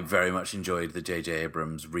 I very much enjoyed the J.J.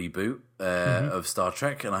 Abrams reboot of Star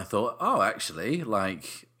Trek, and I thought, actually,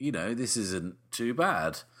 like, this isn't too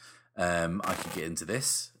bad. I could get into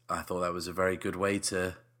this. I thought that was a very good way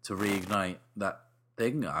to reignite that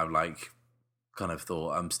thing. I kind of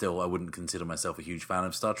thought I wouldn't consider myself a huge fan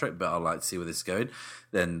of Star Trek, but I'd like to see where this is going.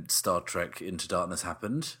 Then Star Trek Into Darkness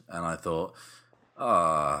happened, and I thought,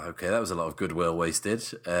 okay, that was a lot of goodwill wasted.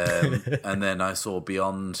 And then I saw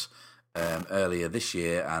Beyond earlier this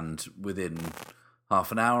year, and within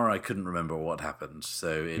half an hour, I couldn't remember what happened.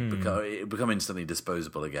 So it become instantly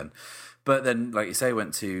disposable again. But then, like you say,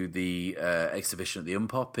 went to the exhibition at the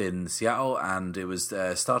Unpop in Seattle, and it was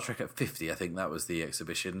Star Trek at 50. I think that was the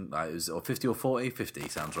exhibition. It was or 50 or 40. 50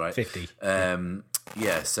 sounds right. 50.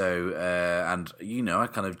 So and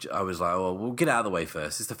I was like, well, we'll get out of the way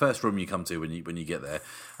first. It's the first room you come to when you get there.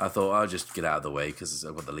 I thought I'll just get out of the way because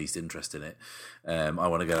I've got the least interest in it. I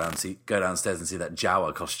want to go downstairs and see that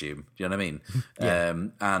Jawa costume. Do you know what I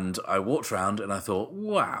mean? And I walked around and I thought,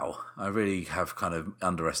 wow, I really have kind of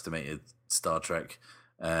underestimated Star Trek.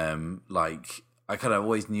 I kind of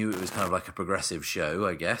always knew it was kind of like a progressive show,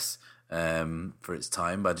 I guess, for its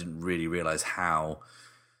time, but I didn't really realize how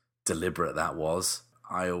deliberate that was.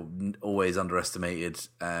 I always underestimated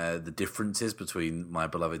the differences between my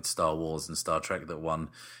beloved Star Wars and Star Trek. That one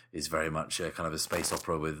is very much kind of a space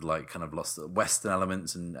opera with like kind of lots of Western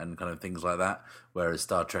elements and kind of things like that, whereas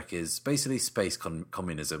Star Trek is basically space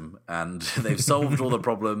communism, and they've solved all the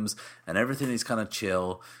problems and everything is kind of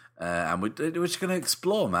chill. And we're just going to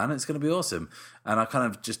explore, man. It's going to be awesome. And I kind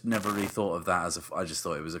of just never really thought of that I just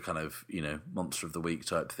thought it was a kind of, Monster of the Week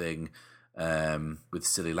type thing with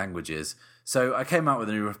silly languages. So I came out with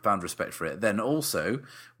a newfound respect for it. Then also,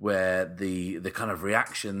 where the kind of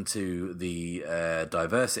reaction to the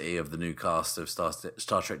diversity of the new cast of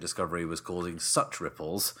Star Trek Discovery was causing such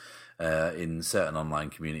ripples in certain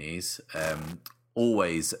online communities,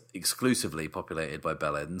 always exclusively populated by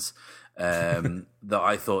bellends, that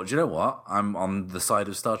I thought, do you know what? I'm on the side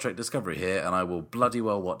of Star Trek Discovery here, and I will bloody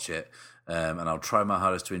well watch it, and I'll try my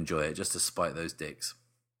hardest to enjoy it, just to spite those dicks.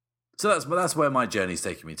 So that's where my journey's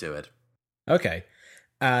taking me to, Ed. Okay,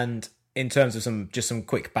 and in terms of some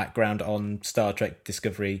quick background on Star Trek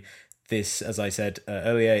Discovery, this, as I said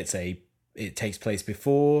earlier, it takes place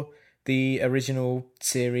before the original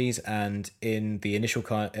series, and in the initial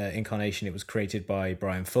incarnation, it was created by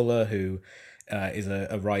Brian Fuller, who is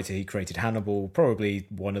a writer. He created Hannibal, probably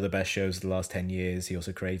one of the best shows of the last 10 years. He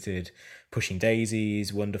also created Pushing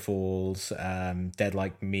Daisies, Wonderfalls, Dead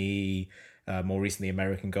Like Me, more recently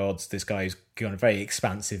American Gods. This guy's got a very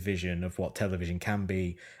expansive vision of what television can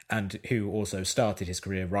be, and who also started his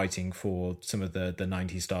career writing for some of the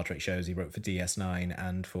 90s Star Trek shows. He wrote for DS9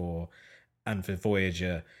 and for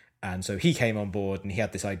Voyager. And so he came on board and he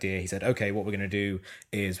had this idea. He said, okay, what we're going to do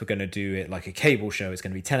is we're going to do it like a cable show. It's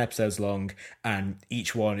going to be 10 episodes long, and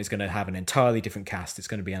each one is going to have an entirely different cast. It's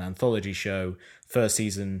going to be an anthology show. First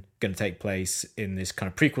season going to take place in this kind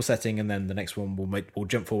of prequel setting, and then the next one we'll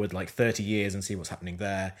jump forward like 30 years and see what's happening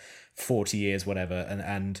there, 40 years, whatever.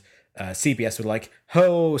 And CBS were like,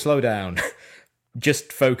 oh, slow down.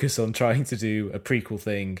 Just focus on trying to do a prequel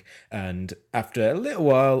thing. And after a little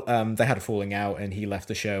while, they had a falling out, and he left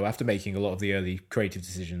the show after making a lot of the early creative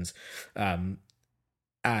decisions. And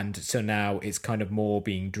so now it's kind of more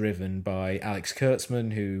being driven by Alex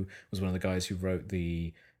Kurtzman, who was one of the guys who wrote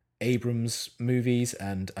the Abrams movies,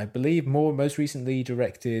 and I believe most recently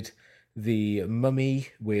directed The Mummy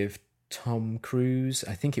with Tom Cruise.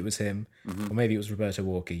 I think it was him, or maybe it was Roberto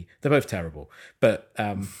Walkie. They're both terrible, but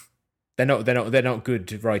they're not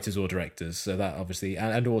good writers or directors. So that obviously,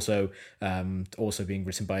 and also being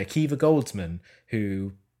written by Akiva Goldsman,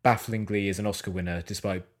 who bafflingly is an Oscar winner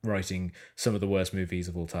despite writing some of the worst movies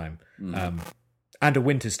of all time, and A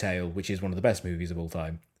Winter's Tale, which is one of the best movies of all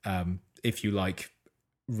time. If you like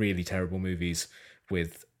really terrible movies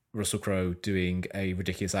with Russell Crowe doing a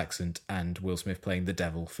ridiculous accent and Will Smith playing the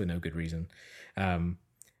devil for no good reason.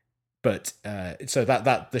 But so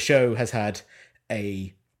that the show has had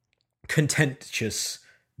a contentious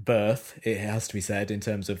birth, it has to be said, in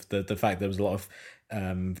terms of the fact there was a lot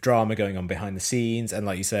of drama going on behind the scenes, and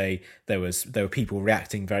like you say, there were people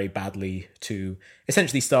reacting very badly to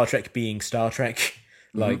essentially Star Trek being Star Trek.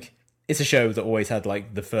 Like, it's a show that always had,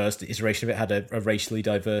 like, the first iteration of it had a racially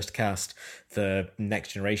diverse cast. The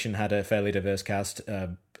Next Generation had a fairly diverse cast.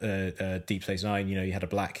 Deep Space Nine, you had a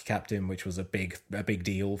black captain, which was a big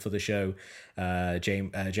deal for the show.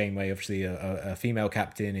 Janeway, obviously a female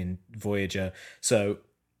captain in Voyager. So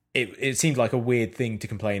it seemed like a weird thing to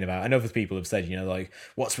complain about. And other people have said, like,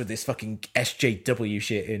 what's with this fucking SJW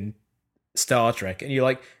shit in Star Trek? And you're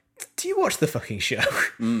like, do you watch the fucking show?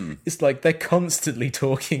 It's like they're constantly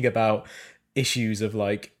talking about issues of,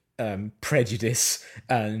 like, prejudice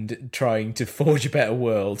and trying to forge a better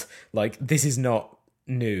world. Like, this is not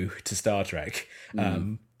new to Star Trek.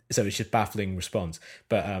 So it's just baffling response.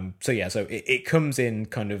 But so it comes in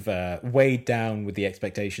kind of weighed down with the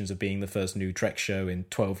expectations of being the first new Trek show in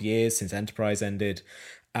 12 years since Enterprise ended,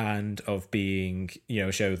 and of being,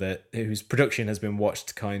 a show whose production has been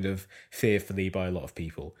watched kind of fearfully by a lot of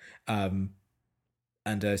people.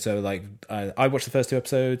 So like I watched the first 2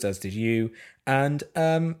 episodes, as did you, and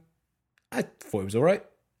I thought it was all right.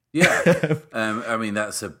 Yeah, I mean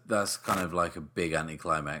that's kind of like a big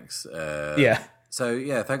anticlimax. Yeah. So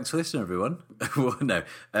yeah, thanks for listening, everyone. No,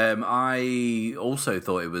 I also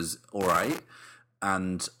thought it was all right,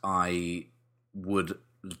 and I would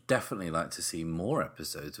definitely like to see more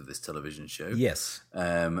episodes of this television show. Yes.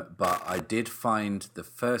 But I did find the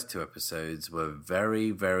first 2 episodes were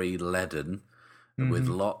very, very leaden, with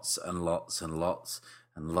lots and lots and lots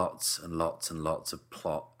and lots and lots and lots of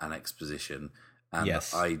plot and exposition. And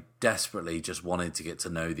yes. I desperately just wanted to get to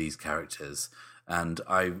know these characters. And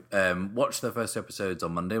I watched the first 2 episodes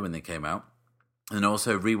on Monday when they came out, and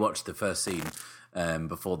also rewatched the first scene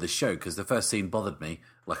before this show, because the first scene bothered me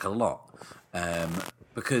like a lot.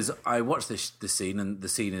 Because I watched this scene, and the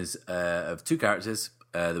scene is of 2 characters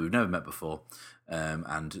that we've never met before.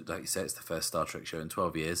 And like you say, it's the first Star Trek show in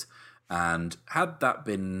 12 years. And had that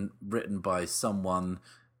been written by someone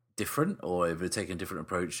different, or if it had taken a different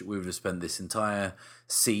approach, we would have spent this entire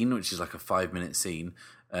scene, which is like a 5-minute scene,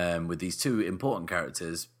 with these 2 important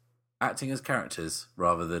characters acting as characters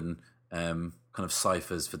rather than kind of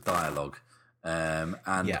ciphers for dialogue. I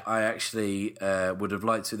actually would have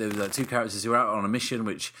liked to. There were like 2 characters who were out on a mission,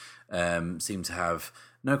 which seemed to have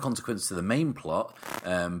no consequence to the main plot,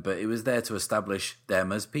 but it was there to establish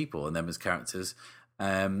them as people and them as characters.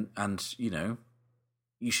 And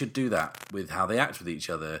you should do that with how they act with each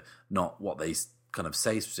other, not what they kind of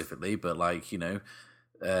say specifically, but like,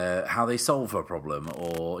 how they solve a problem,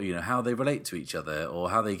 or, how they relate to each other, or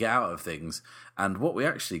how they get out of things. And what we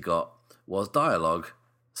actually got was dialogue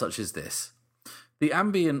such as this. The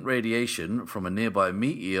ambient radiation from a nearby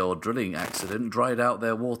meteor drilling accident dried out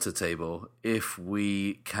their water table. If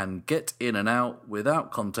we can get in and out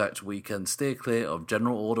without contact, we can steer clear of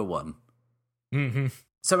General Order 1. Mm-hmm.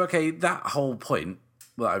 So, okay, that whole point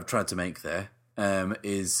that I've tried to make there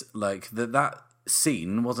is like that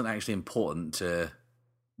scene wasn't actually important to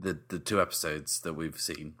the 2 episodes that we've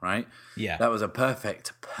seen, right? Yeah. That was a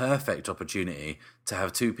perfect opportunity to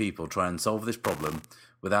have 2 people try and solve this problem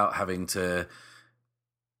without having to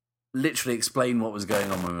literally explain what was going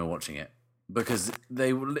on when we were watching it. Because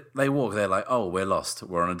they walk, they're like, oh, we're lost.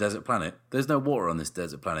 We're on a desert planet. There's no water on this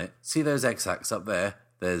desert planet. See those X-Acts up there?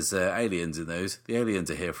 There's aliens in those. The aliens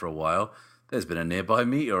are here for a while. There's been a nearby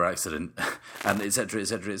meteor accident, and et cetera, et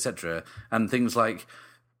cetera, et cetera. And things like,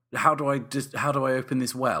 how do I open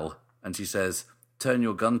this well? And she says, turn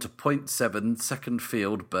your gun to 0.7 second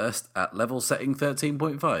field burst at level setting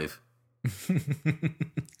 13.5.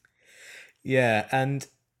 Yeah, and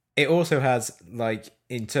it also has, like,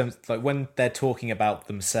 in terms, like, when they're talking about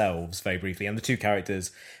themselves very briefly, and the 2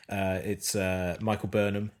 characters, it's Michael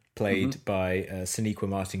Burnham, played by Sonequa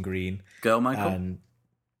Martin Green. Girl Michael? And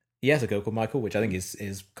yes, a girl called Michael, which I think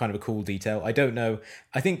is kind of a cool detail. I don't know.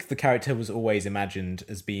 I think the character was always imagined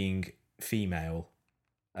as being female.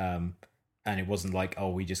 And it wasn't like, oh,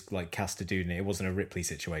 we just like cast a dude in it. It wasn't a Ripley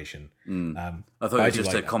situation. I thought it was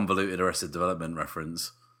just a convoluted Arrested Development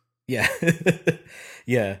reference. Yeah.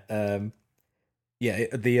 Yeah.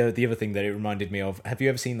 The other thing that it reminded me of, have you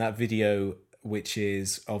ever seen that video which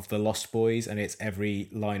is of the Lost Boys, and it's every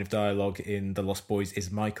line of dialogue in the Lost Boys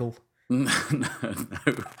is Michael? No.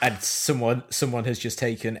 And someone has just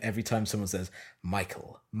taken every time someone says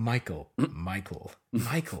Michael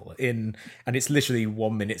in, and it's literally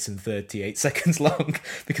 1 minute and 38 seconds long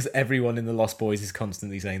because everyone in the Lost Boys is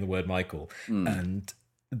constantly saying the word Michael. And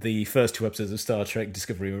the first 2 episodes of Star Trek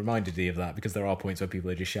Discovery reminded me of that, because there are points where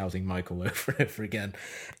people are just shouting Michael over and over again.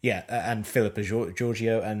 Yeah, and Philippa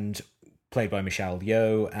Giorgio, and played by Michelle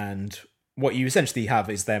Yeoh, and what you essentially have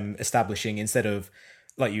is them establishing, instead of,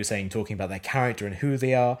 like you were saying, talking about their character and who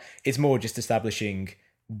they are, it's more just establishing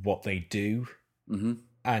what they do. Mm-hmm.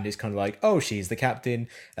 And it's kind of like, oh, she's the captain,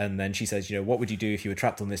 and then she says, what would you do if you were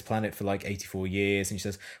trapped on this planet for like 84 years? And she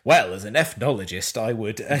says, well, as an ethnologist, I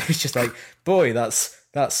would. And it's just like, boy, that's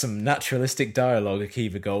some naturalistic dialogue,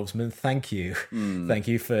 Akiva Goldsman. Thank you. Thank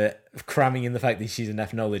you for cramming in the fact that she's an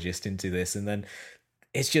ethnologist into this. And then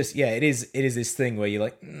it's just, yeah, it is this thing where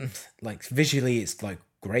you're like visually it's like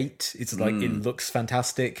great. It's like it looks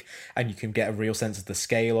fantastic, and you can get a real sense of the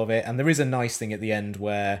scale of it. And there is a nice thing at the end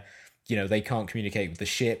where, they can't communicate with the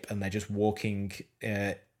ship, and they're just walking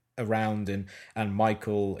around, and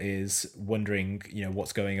Michael is wondering,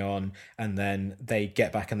 what's going on, and then they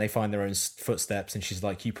get back and they find their own footsteps, and she's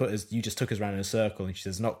like, you just took us around in a circle, and she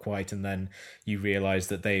says, not quite, and then you realize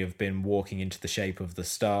that they have been walking into the shape of the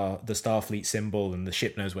Starfleet symbol, and the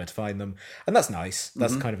ship knows where to find them, and that's nice.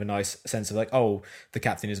 That's kind of a nice sense of like, oh, the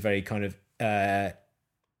captain is very kind of as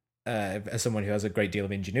someone who has a great deal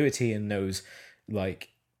of ingenuity and knows like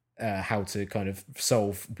how to kind of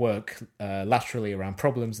work laterally around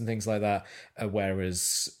problems and things like that,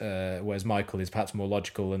 whereas Michael is perhaps more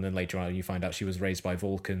logical, and then later on you find out she was raised by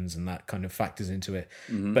Vulcans, and that kind of factors into it.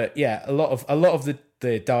 But yeah, a lot of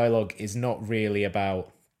the dialogue is not really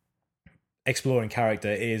about exploring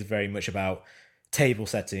character. It is very much about table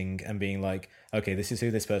setting and being like, okay, this is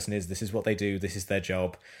who this person is, this is what they do, this is their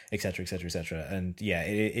job, etc., etc., etc. And yeah,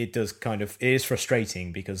 it is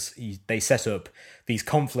frustrating because they set up these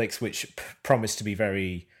conflicts which promise to be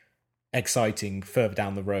very exciting further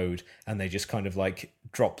down the road, and they just kind of like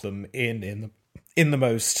drop them in the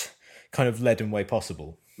most kind of leaden way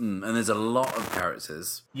possible. And there's a lot of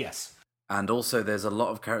characters. Yes. And also there's a lot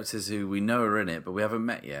of characters who we know are in it, but we haven't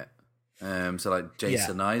met yet. So like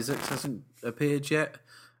Jason Isaacs hasn't appeared yet.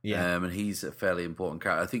 Yeah. And he's a fairly important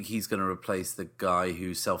character. I think he's going to replace the guy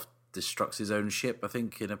who self-destructs his own ship, I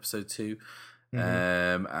think, in episode 2.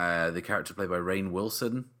 The character played by Rainn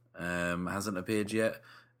Wilson hasn't appeared yet.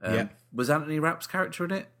 Was Anthony Rapp's character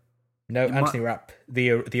in it? No, Anthony Rapp,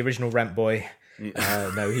 the original Rent Boy.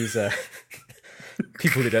 No, he's...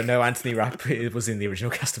 people who don't know, Anthony Rapp was in the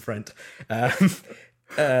original cast of Rent.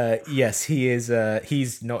 Yes, he is.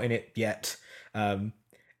 He's not in it yet.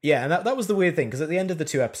 And that was the weird thing, because at the end of the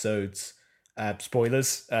 2 episodes,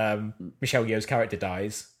 spoilers, Michelle Yeoh's character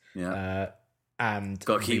dies. Yeah. And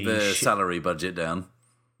got to keep the salary budget down.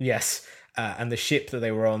 Yes. And the ship that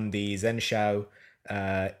they were on, the Zhenshao,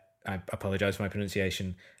 I apologize for my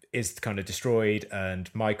pronunciation, is kind of destroyed, and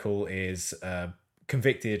Michael is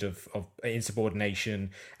convicted of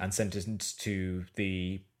insubordination and sentenced to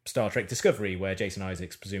the Star Trek Discovery, where Jason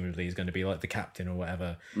Isaacs presumably is going to be like the captain or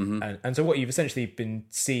whatever. And so what you've essentially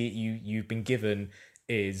you've been given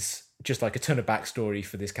is just like a ton of backstory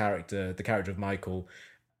for this character, the character of Michael,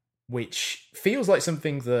 which feels like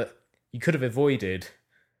something that you could have avoided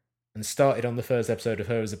and started on the first episode of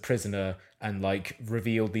her as a prisoner and like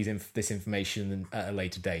revealed this information at a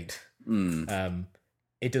later date.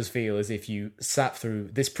 It does feel as if you sat through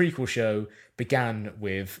this prequel show, began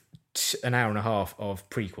with an hour and a half of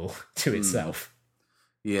prequel to itself.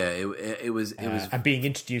 Yeah, it was and being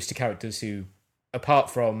introduced to characters who, apart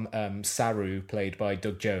from Saru, played by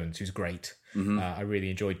Doug Jones, who's great. I really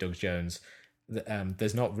enjoyed Doug Jones.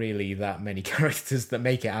 There's not really that many characters that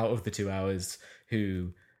make it out of the 2 hours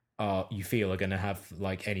who you feel are going to have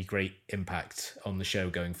like any great impact on the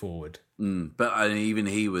show going forward. But even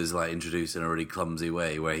he was like introduced in a really clumsy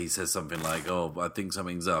way, where he says something like, "Oh, I think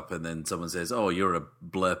something's up," and then someone says, "Oh, you're a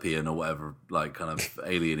blurpian," or whatever, like kind of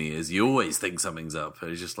alien he is. You always think something's up.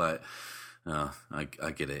 And it's just like, oh,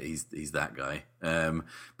 I get it. He's that guy.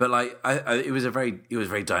 But like, it was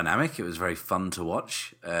very dynamic. It was very fun to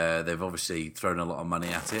watch. They've obviously thrown a lot of money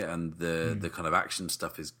at it, and the kind of action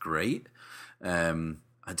stuff is great.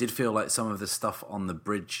 I did feel like some of the stuff on the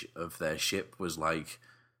bridge of their ship was like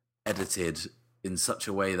edited in such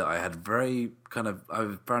a way that I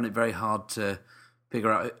found it very hard to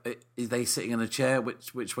figure out, is they sitting in a chair?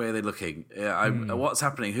 Which way are they looking? What's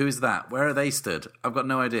happening? Who is that? Where are they stood? I've got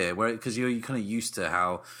no idea. Because you're kind of used to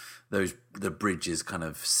how the bridge is kind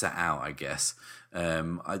of set out, I guess.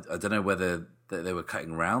 I don't know whether they were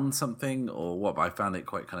cutting around something or what, but I found it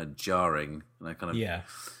quite kind of jarring, and I kind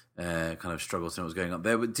of struggled to know what was going on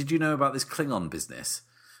there. Did you know about this Klingon business?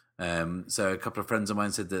 So a couple of friends of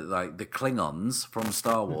mine said that like the Klingons from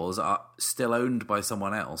Star Wars are still owned by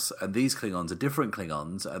someone else, and these Klingons are different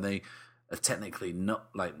Klingons, and they are technically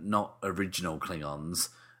not original Klingons.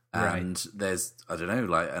 And there's, I don't know,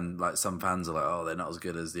 like some fans are like, oh, they're not as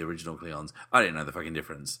good as the original Klingons. I didn't know the fucking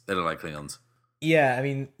difference. They look like Klingons. Yeah, I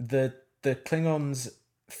mean the Klingons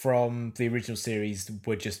from the original series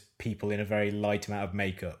were just people in a very light amount of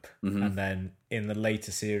makeup, and then in the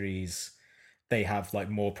later series they have like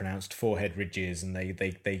more pronounced forehead ridges, and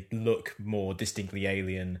they look more distinctly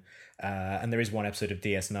alien. And there is one episode of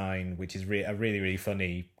DS9 which is a really, really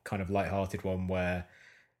funny kind of lighthearted one where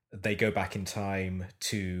they go back in time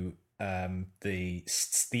to the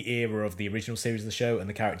era of the original series of the show, and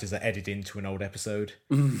the characters are edited into an old episode.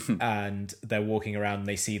 And they're walking around and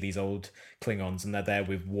they see these old Klingons, and they're there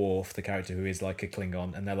with Worf, the character who is like a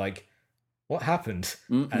Klingon, and they're like, what happened?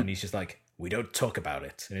 And he's just like, we don't talk about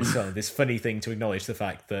it. And it's sort of this funny thing to acknowledge the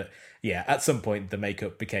fact that, yeah, at some point the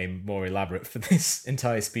makeup became more elaborate for this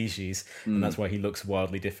entire species, and that's why he looks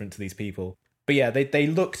wildly different to these people. But yeah, they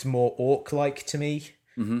looked more orc-like to me,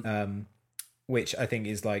 which I think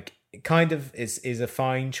is like kind of is a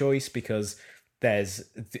fine choice, because there's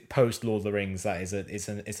post Lord of the Rings, that is it's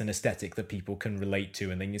an aesthetic that people can relate to,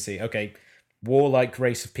 and then you see, okay, warlike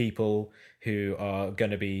race of people who are going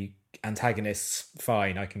to be antagonists,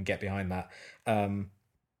 fine, I can get behind that.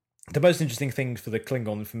 The most interesting thing for the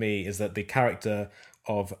Klingon for me is that the character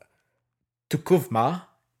of Tukuvma,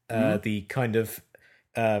 the kind of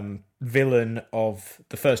villain of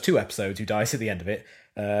the first 2 episodes who dies at the end of it,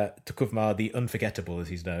 Tukuvma the Unforgettable as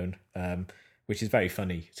he's known, which is very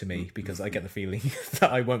funny to me because I get the feeling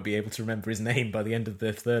that I won't be able to remember his name by the end of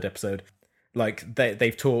the 3rd episode. Like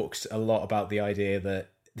they've talked a lot about the idea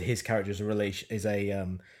that his character is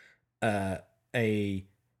a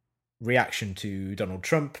reaction to Donald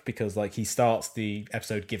Trump, because like he starts the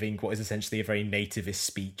episode giving what is essentially a very nativist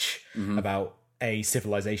speech about a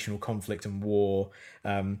civilizational conflict and war.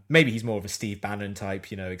 Maybe he's more of a Steve Bannon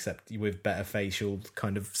type, except with better facial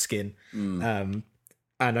kind of skin. And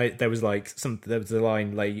there was a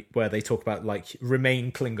line like where they talk about like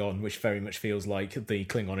remain Klingon, which very much feels like the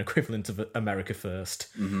Klingon equivalent of America First.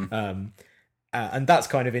 And that's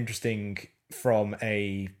kind of interesting from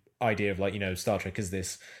a idea of like, Star Trek is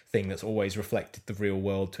this thing that's always reflected the real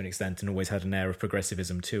world to an extent and always had an air of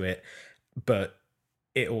progressivism to it, but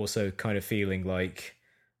it also kind of feeling like,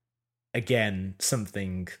 again,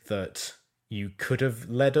 something that you could have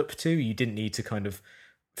led up to. You didn't need to kind of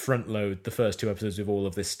front load the first 2 episodes with all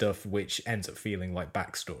of this stuff, which ends up feeling like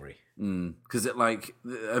backstory. Because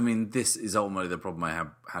this is ultimately the problem I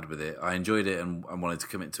had with it. I enjoyed it and wanted to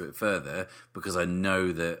commit to it further because I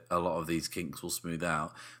know that a lot of these kinks will smooth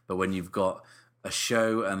out. But when you've got a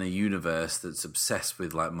show and a universe that's obsessed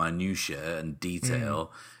with like minutiae and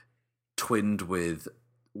detail, twinned with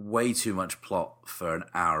way too much plot for an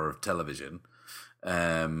hour of television,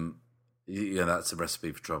 that's a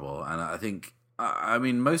recipe for trouble. And I think I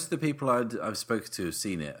mean, most of the people I've spoken to have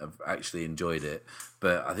seen it, have actually enjoyed it,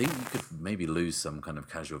 but I think you could maybe lose some kind of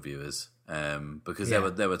casual viewers because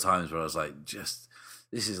there were times where I was like, this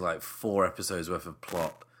is like 4 episodes worth of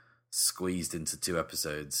plot squeezed into 2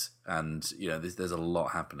 episodes, and there's a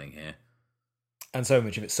lot happening here. And so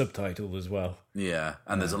much of it's subtitled as well. Yeah,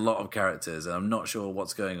 and there's a lot of characters, and I'm not sure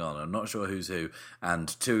what's going on. I'm not sure who's who. And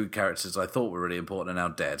 2 characters I thought were really important are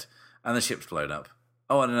now dead, and the ship's blown up.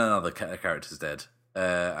 Oh, and another character's dead.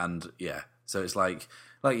 And yeah, so it's like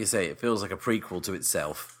you say, it feels like a prequel to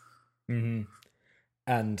itself. Mm-hmm.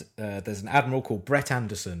 And there's an admiral called Brett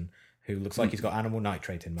Anderson who looks like he's got animal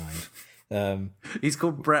nitrate in mind. He's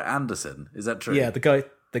called Brett Anderson. Is that true? Yeah, the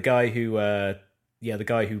guy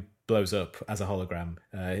who blows up as a hologram.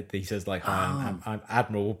 He says like, "Hi, I'm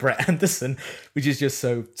Admiral Brett Anderson," which is just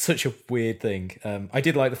such a weird thing. I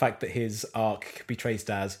did like the fact that his arc could be traced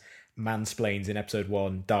as mansplains in episode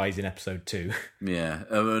 1, dies in episode 2. Yeah.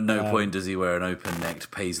 At no point does he wear an open-necked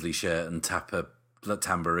paisley shirt and tap a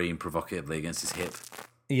tambourine provocatively against his hip.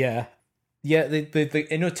 Yeah. Yeah,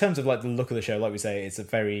 in terms of like the look of the show, like we say, it's a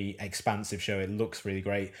very expansive show. It looks really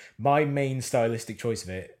great. My main stylistic choice of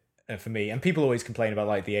it, for me, and people always complain about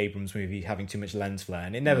like the Abrams movie having too much lens flare,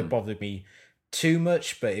 and it never bothered me too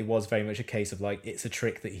much, but it was very much a case of like, it's a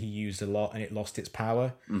trick that he used a lot and it lost its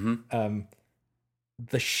power. Mm-hmm.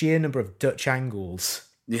 The sheer number of Dutch angles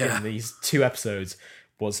in these 2 episodes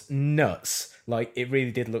was nuts. Like, it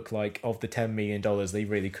really did look like, of the $10 million, they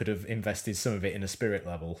really could have invested some of it in a spirit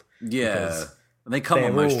level. Yeah. And they come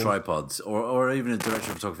on most tripods, or even a director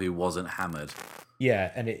of photography who wasn't hammered.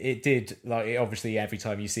 Yeah, and it did, like, obviously every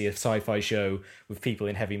time you see a sci-fi show with people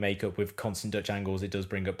in heavy makeup with constant Dutch angles, it does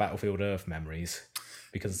bring up Battlefield Earth memories,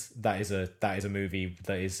 because that is a movie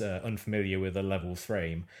that is unfamiliar with a level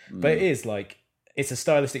frame. But it is, like, it's a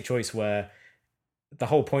stylistic choice where the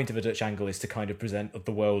whole point of a Dutch angle is to kind of present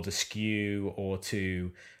the world askew, or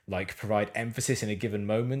to like provide emphasis in a given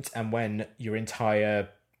moment. And when your entire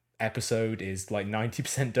episode is like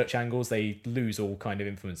 90% Dutch angles, they lose all kind of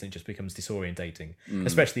influence and it just becomes disorientating.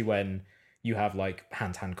 Especially when you have like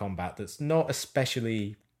hand-to-hand combat that's not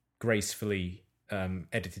especially gracefully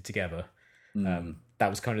edited together. That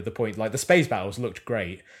was kind of the point. Like, the space battles looked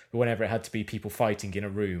great, but whenever it had to be people fighting in a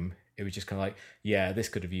room, it was just kind of like, yeah, this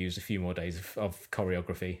could have used a few more days of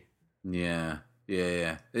choreography. Yeah.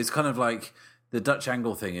 It's kind of like the Dutch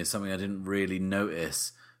angle thing is something I didn't really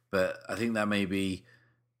notice, but I think that maybe,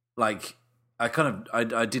 like,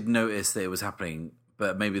 I did notice that it was happening,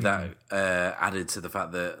 but maybe that added to the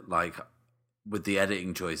fact that, like, with the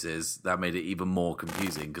editing choices, that made it even more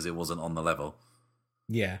confusing because it wasn't on the level.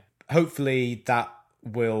 Yeah. Hopefully that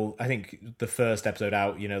will, I think the first episode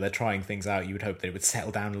out, they're trying things out. You would hope that it would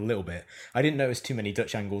settle down a little bit. I didn't notice too many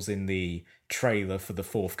Dutch angles in the trailer for the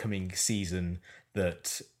forthcoming season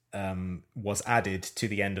that was added to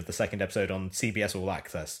the end of the second episode on CBS All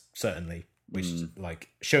Access, certainly, which like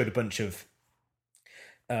showed a bunch of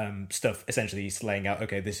stuff essentially laying out,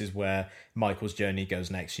 okay, this is where Michael's journey goes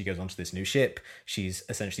next. She goes onto this new ship. She's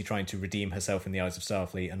essentially trying to redeem herself in the eyes of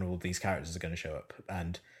Starfleet, and all of these characters are going to show up.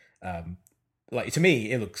 And like, to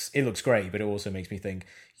me, it looks great, but it also makes me think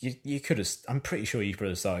you could have. I'm pretty sure you could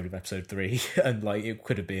have started with episode 3, and like it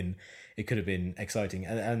could have been exciting.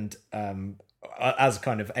 And as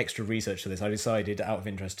kind of extra research to this, I decided out of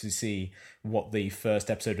interest to see what the first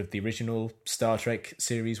episode of the original Star Trek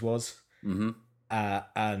series was. Mm-hmm.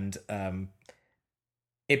 And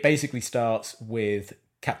it basically starts with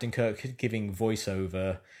Captain Kirk giving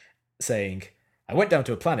voiceover saying, "I went down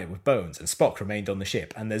to a planet with bones and Spock remained on the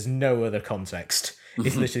ship," and there's no other context.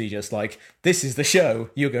 It's literally just like, this is the show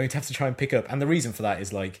you're going to have to try and pick up. And the reason for that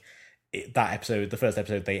is like, that episode, the first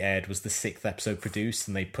episode they aired was the 6th episode produced,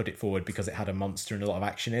 and they put it forward because it had a monster and a lot of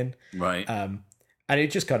action in. Right. And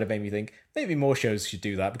it just kind of made me think, maybe more shows should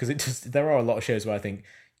do that, because there are a lot of shows where I think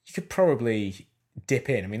you could probably dip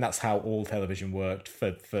in. I mean, that's how all television worked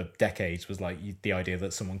for decades, was like the idea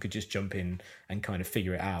that someone could just jump in and kind of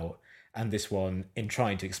figure it out. And this one, in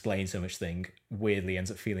trying to explain so much thing, weirdly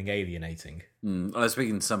ends up feeling alienating. I was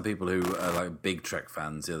speaking to some people who are like big Trek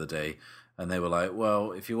fans the other day, and they were like,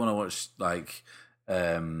 well, if you want to watch like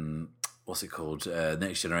what's it called,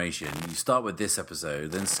 Next Generation, you start with this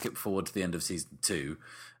episode, then skip forward to the end of season 2,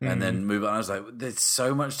 and then move on. I was like, there's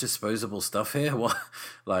so much disposable stuff here. What,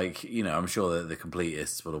 like, I'm sure that the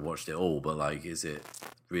completists would have watched it all, but like, is it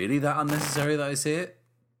really that unnecessary that I see it?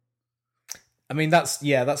 I mean, that's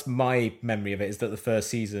my memory of it, is that the first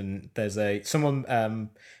season, someone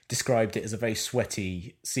described it as a very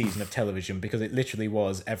sweaty season of television, because it literally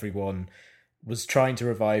was, everyone was trying to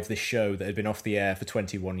revive this show that had been off the air for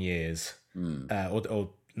 21 years, or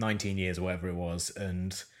 19 years or whatever it was,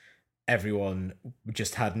 and everyone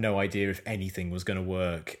just had no idea if anything was going to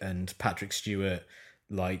work, and Patrick Stewart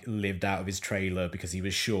like lived out of his trailer because he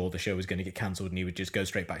was sure the show was going to get cancelled and he would just go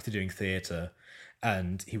straight back to doing theatre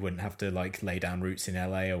and he wouldn't have to like lay down roots in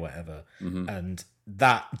LA or whatever. And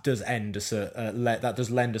that does end that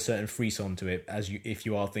does lend a certain frisson to it, as if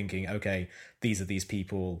you are thinking, okay, these are these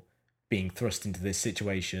people being thrust into this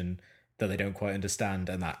situation that they don't quite understand,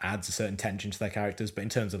 and that adds a certain tension to their characters. But in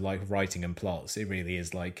terms of like writing and plots, it really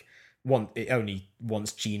is like only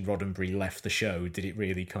once Gene Roddenberry left the show did it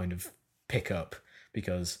really kind of pick up,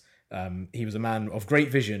 because he was a man of great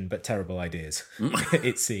vision but terrible ideas.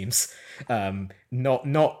 It seems he's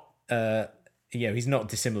not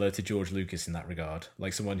dissimilar to George Lucas in that regard,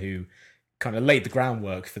 like someone who kind of laid the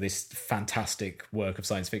groundwork for this fantastic work of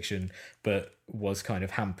science fiction, but was kind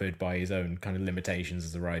of hampered by his own kind of limitations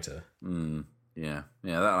as a writer. Yeah,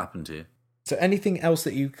 that'll happen to you. So anything else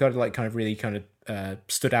that you kind of really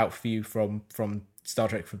stood out for you from Star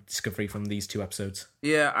Trek Discovery from these 2 episodes?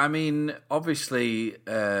 Yeah, I mean, obviously,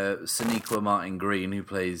 Sonequa Martin Green, who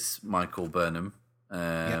plays Michael Burnham,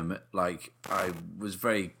 like, I was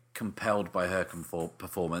very compelled by her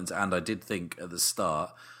performance, and I did think at the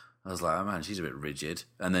start, I was like, oh man, she's a bit rigid.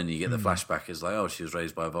 And then you get the flashback, it's like, oh, she was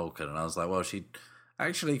raised by a Vulcan. And I was like, well, she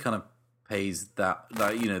actually kind of pays that,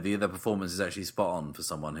 like, you know, the performance is actually spot on for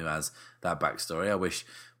someone who has that backstory. I wish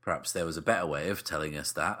perhaps there was a better way of telling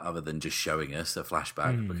us that other than just showing us a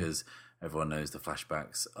flashback, because everyone knows the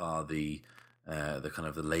flashbacks are the kind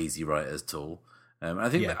of the lazy writer's tool. I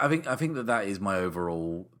think that is my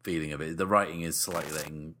overall feeling of it. The writing is slightly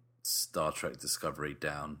letting Star Trek Discovery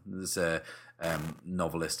down. There's a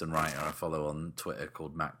novelist and writer I follow on Twitter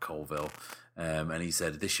called Matt Colville, and he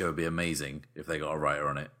said this show would be amazing if they got a writer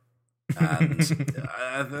on it. And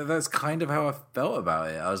that's kind of how I felt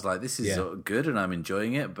about it. I was like, this is good and I'm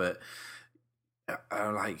enjoying it, but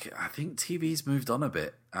I think TV's moved on a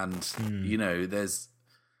bit, and you know, there's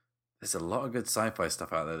a lot of good sci-fi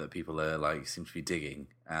stuff out there that people are like seem to be digging,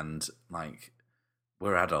 and like,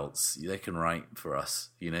 we're adults, they can write for us,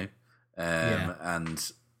 you know,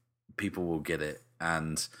 and people will get it,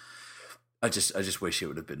 and I just wish it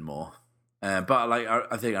would have been more. But like,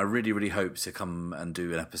 I think I really, really hope to come and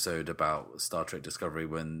do an episode about Star Trek Discovery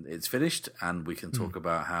when it's finished, and we can talk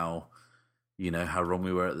about how, you know, how wrong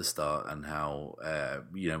we were at the start, and how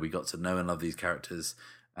you know, we got to know and love these characters,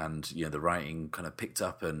 and you know, the writing kind of picked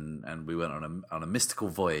up, and we went on a mystical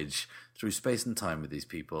voyage through space and time with these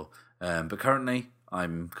people. But currently,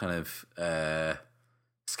 I'm kind of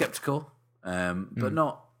skeptical, but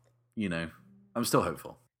not, you know, I'm still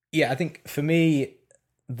hopeful. Yeah, I think for me,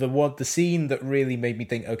 the scene that really made me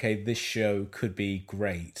think, okay, this show could be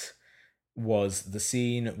great, was the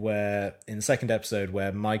scene where, in the second episode,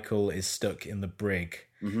 where Michael is stuck in the brig,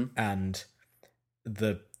 and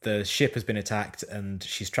the ship has been attacked, and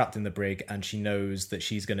she's trapped in the brig, and she knows that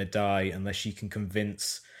she's going to die unless she can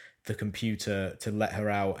convince the computer to let her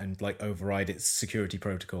out and like override its security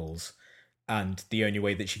protocols. And the only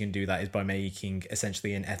way that she can do that is by making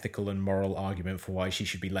essentially an ethical and moral argument for why she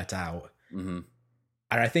should be let out.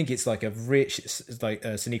 And I think it's like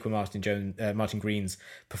Sonequa Martin Green's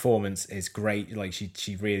performance is great. Like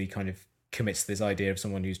she really kind of commits to this idea of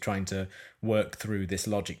someone who's trying to work through this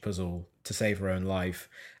logic puzzle to save her own life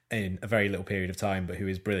in a very little period of time, but who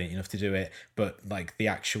is brilliant enough to do it. But like, the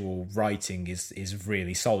actual writing is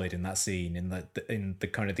really solid in that scene, in the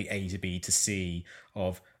kind of the A to B to C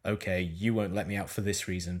of, okay, you won't let me out for this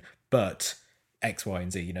reason, but X, Y,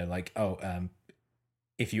 and Z. You know, like,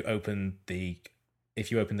 if you open the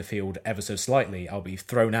field ever so slightly, I'll be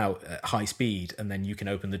thrown out at high speed, and then you can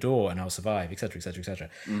open the door and I'll survive, etc., etc., etc.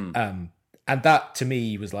 And that to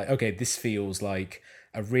me was like, okay, this feels like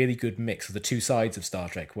a really good mix of the two sides of Star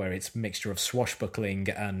Trek, where it's a mixture of swashbuckling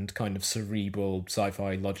and kind of cerebral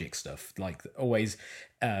sci-fi logic stuff, like always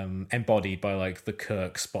embodied by like the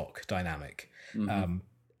Kirk-Spock dynamic.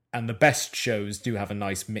 And the best shows do have a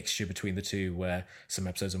nice mixture between the two, where some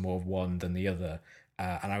episodes are more of one than the other.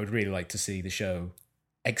 And I would really like to see the show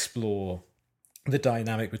explore the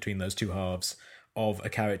dynamic between those two halves of a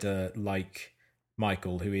character like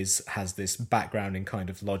Michael, who has this background in kind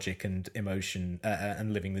of logic and emotion,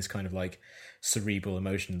 and living this kind of like cerebral,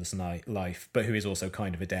 emotionless life, but who is also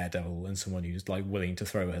kind of a daredevil and someone who's like willing to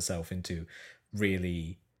throw herself into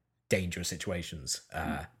really dangerous situations.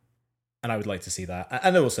 And I would like to see that.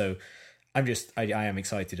 And also, I am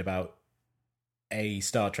excited about a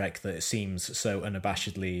Star Trek that seems so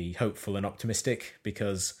unabashedly hopeful and optimistic,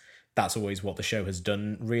 because that's always what the show has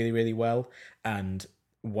done really, really well. And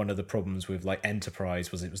one of the problems with like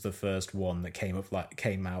Enterprise was it was the first one that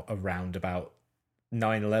came out around about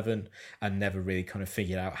 9/11 and never really kind of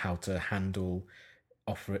figured out how to handle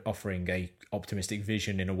offering a optimistic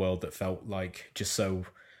vision in a world that felt like just so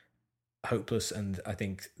hopeless. And I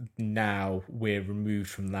think now we're removed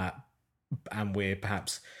from that, and we're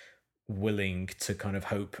perhaps willing to kind of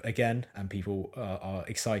hope again, and people are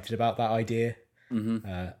excited about that idea.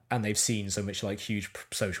 And they've seen so much like huge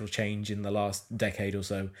social change in the last decade or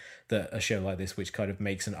so, that a show like this, which kind of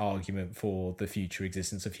makes an argument for the future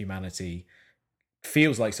existence of humanity,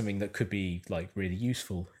 feels like something that could be like really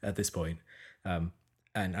useful at this point.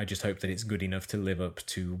 And I just hope that it's good enough to live up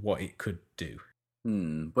to what it could do.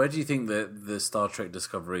 Where do you think that the Star Trek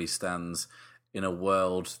Discovery stands in a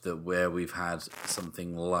world where we've had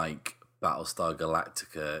something like Battlestar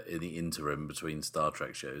Galactica in the interim between Star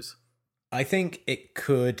Trek shows? I think it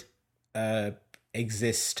could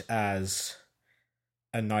exist as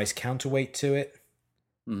a nice counterweight to it,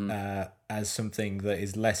 as something that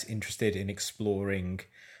is less interested in exploring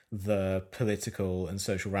the political and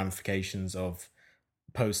social ramifications of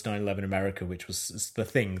post 9/11 America, which was the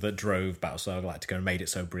thing that drove Battlestar Galactica and made it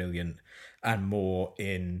so brilliant, and more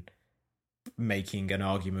in making an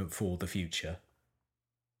argument for the future,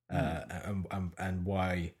 and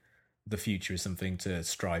why the future is something to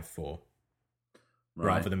strive for,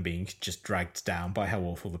 rather than being just dragged down by how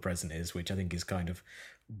awful the present is, which I think is kind of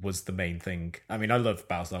was the main thing. I mean, I love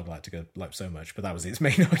Battlestar Galactica like so much, but that was its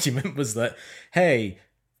main argument, was that, hey,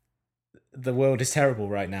 the world is terrible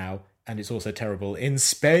right now, and it's also terrible in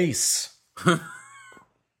space.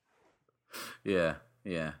 Yeah.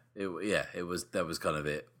 It was that was kind of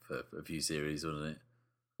it for a few series, wasn't it?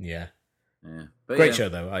 Yeah. But great show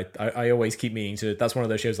though. I always keep meaning to. That's one of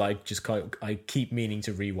those shows that I keep meaning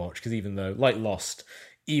to rewatch, because even though, like Lost,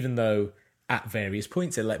 even though at various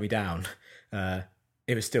points it let me down,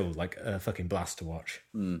 it was still like a fucking blast to watch.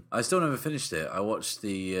 I still never finished it. I watched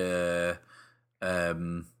the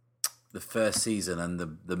first season and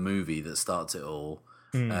the movie that starts it all,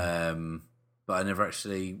 but I never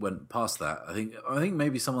actually went past that. I think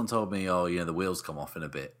maybe someone told me, oh, the wheels come off in a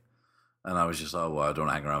bit. And I was just like, well, I don't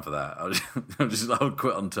hang around for that. I would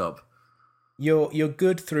quit on top. You're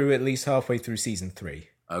good through at least halfway through season 3.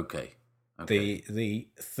 Okay. The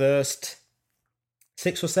first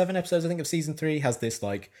 6 or 7 episodes, I think, of season 3 has this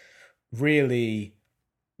like really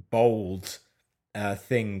bold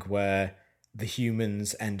thing where the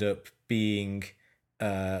humans end up being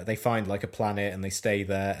they find like a planet and they stay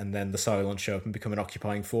there, and then the Cylons show up and become an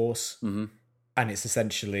occupying force. And it's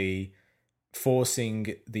essentially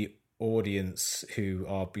forcing the audience, who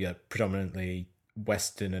are predominantly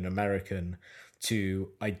Western and American, to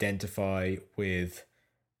identify with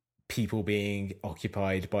people being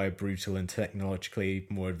occupied by a brutal and technologically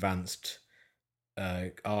more advanced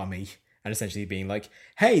army, and essentially being like,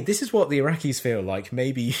 hey, this is what the Iraqis feel like.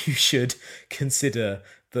 Maybe you should consider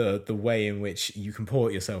the way in which you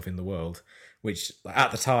comport yourself in the world, which at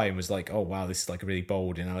the time was like, oh wow, this is like a really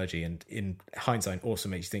bold analogy, and in hindsight also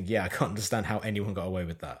makes you think, yeah, I can't understand how anyone got away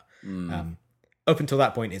with that. Up until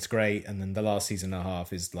that point it's great, and then the last season and a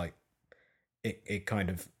half is like it kind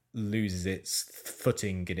of loses its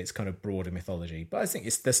footing in its kind of broader mythology, but I think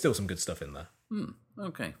there's still some good stuff in there.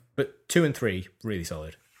 Okay, but 2 and 3 really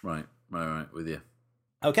solid. Right, with you.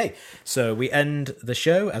 Okay, so we end the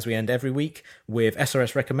show, as we end every week, with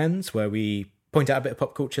SRS Recommends, where we point out a bit of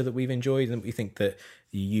pop culture that we've enjoyed and we think that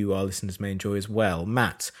you, our listeners, may enjoy as well.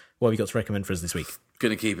 Matt, what have you got to recommend for us this week?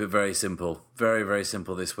 Going to keep it very simple. Very, very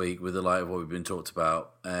simple this week, with the light of what we've been talked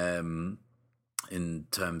about in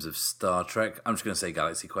terms of Star Trek. I'm just going to say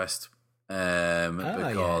Galaxy Quest.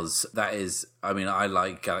 Because that is, I mean, I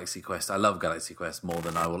like Galaxy Quest. I love Galaxy Quest more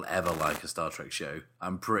than I will ever like a Star Trek show,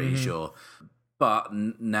 I'm pretty sure. But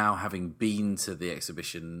now, having been to the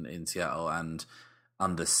exhibition in Seattle and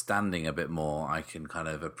understanding a bit more, I can kind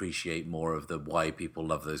of appreciate more of the why people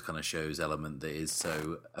love those kind of shows element that is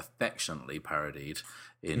so affectionately parodied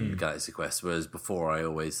in Galaxy Quest. Whereas before, I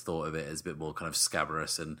always thought of it as a bit more kind of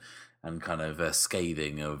scabrous and kind of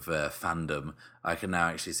scathing of fandom. I can now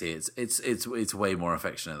actually see it's way more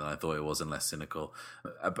affectionate than I thought it was, and less cynical.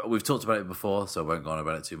 But we've talked about it before, so I won't go on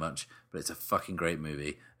about it too much. But it's a fucking great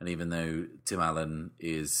movie, and even though Tim Allen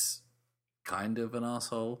is kind of an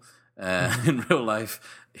asshole in real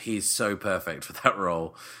life, he's so perfect for that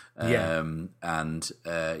role. The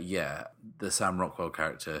Sam Rockwell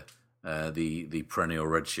character, the perennial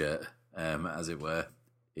red shirt, as it were,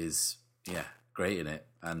 is great in it.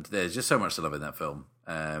 And there's just so much to love in that film,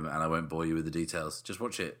 and I won't bore you with the details. Just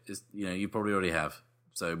watch it. You probably already have,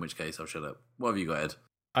 so in which case I'll shut up. What have you got,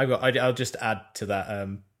 Ed? I'll just add to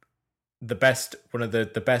that. one of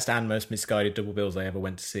the best and most misguided double bills I ever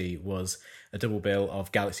went to see was a double bill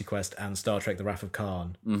of Galaxy Quest and Star Trek: The Wrath of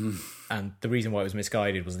Khan. Mm-hmm. And the reason why it was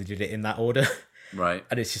misguided was they did it in that order. Right.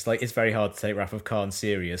 And it's just like, it's very hard to take Wrath of Khan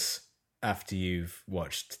serious after you've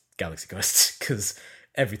watched Galaxy Quest, because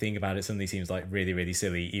everything about it suddenly seems like really, really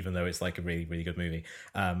silly, even though it's like a really, really good movie.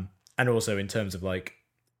 And also in terms of like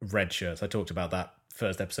red shirts, I talked about that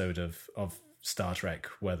first episode of Star Trek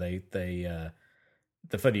where they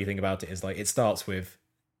the funny thing about it is like it starts with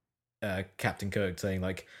Captain Kirk saying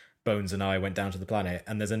like, Bones and I went down to the planet,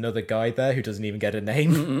 and there's another guy there who doesn't even get a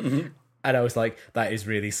name. And I was like, that is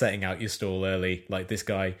really setting out your stall early. Like, this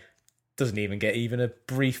guy doesn't even get even a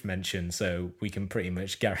brief mention, so we can pretty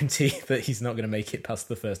much guarantee that he's not going to make it past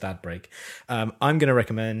the first ad break. I'm going to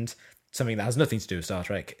recommend something that has nothing to do with Star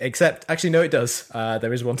Trek, except, actually, no, it does.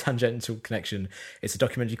 There is one tangential connection. It's a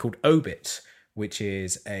documentary called Obit, which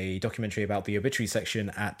is a documentary about the obituary section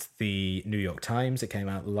at the New York Times. It came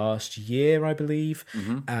out last year, I believe,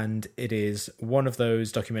 and it is one of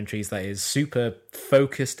those documentaries that is super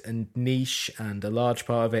focused and niche, and a large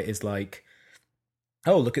part of it is like,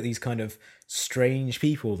 oh, look at these kind of strange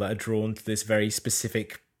people that are drawn to this very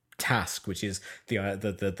specific task, which is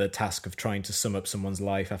the task of trying to sum up someone's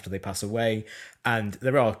life after they pass away. And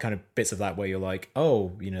there are kind of bits of that where you're like,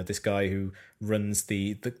 oh, you know, this guy who runs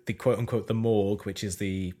the quote unquote the morgue, which is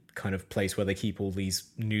the kind of place where they keep all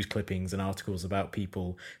these news clippings and articles about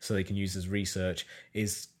people so they can use as research,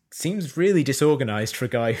 seems really disorganized for a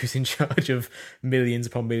guy who's in charge of millions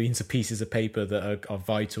upon millions of pieces of paper that are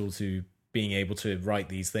vital to being able to write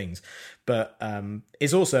these things. But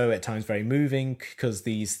it's also at times very moving because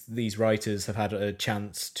these writers have had a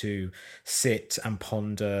chance to sit and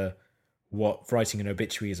ponder what writing an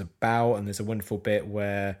obituary is about. And there's a wonderful bit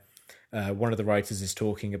where one of the writers is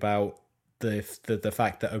talking about the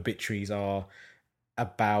fact that obituaries are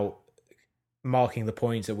about marking the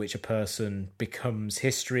point at which a person becomes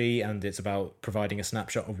history, and it's about providing a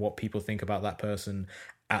snapshot of what people think about that person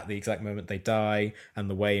at the exact moment they die, and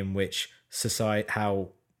the way in which how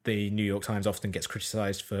the New York Times often gets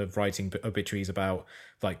criticized for writing obituaries about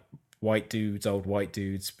like old white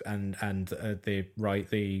dudes, and the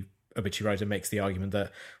obituary writer makes the argument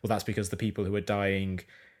that, well, that's because the people who are dying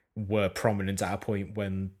were prominent at a point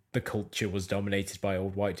when the culture was dominated by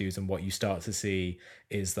old white dudes. And what you start to see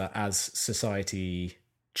is that as society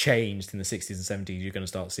changed in the 60s and 70s, you're going to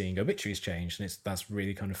start seeing obituaries change, and that's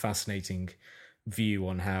really kind of fascinating view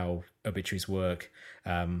on how obituaries work.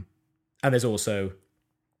 And there's also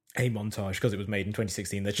a montage, because it was made in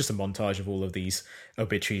 2016, there's just a montage of all of these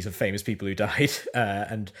obituaries of famous people who died,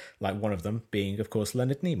 and like one of them being, of course,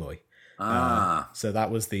 Leonard Nimoy. So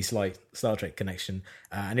that was the slight Star Trek connection,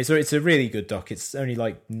 and it's a really good doc. It's only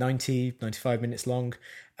like 95 minutes long,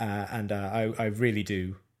 and I really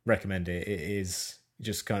do recommend it. It is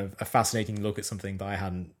just kind of a fascinating look at something that I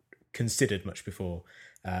hadn't considered much before,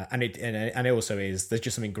 and it also is. There's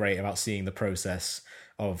just something great about seeing the process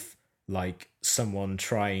of like someone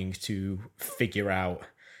trying to figure out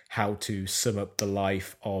how to sum up the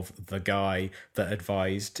life of the guy that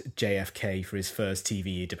advised JFK for his first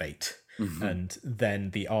TV debate. Mm-hmm. And then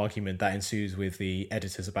the argument that ensues with the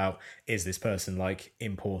editors about, is this person like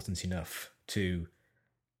important enough to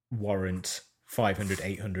warrant 500,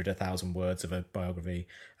 800, 1,000 words of a biography?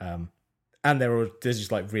 And there's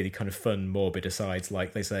just like really kind of fun, morbid asides.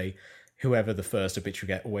 Like they say, whoever the first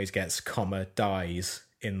obituary always gets, comma, dies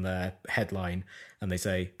in their headline. And they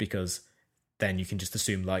say, because then you can just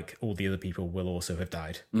assume like all the other people will also have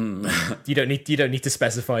died. You don't need to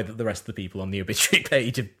specify that the rest of the people on the obituary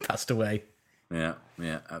page have passed away. Yeah,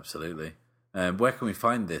 absolutely. Where can we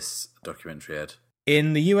find this documentary, Ed?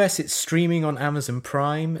 In the US, it's streaming on Amazon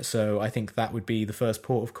Prime, so I think that would be the first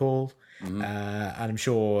port of call. Mm-hmm. And I'm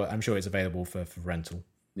sure it's available for rental.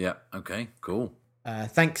 Yeah. Okay. Cool.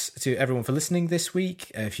 Thanks to everyone for listening this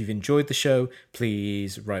week. If you've enjoyed the show,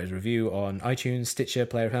 please write us a review on iTunes, Stitcher,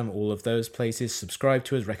 Player FM, all of those places. Subscribe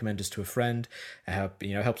to us, recommend us to a friend.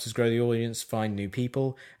 Helps us grow the audience, find new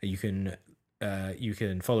people. You can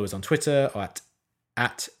follow us on Twitter at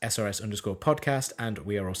SRS_podcast, and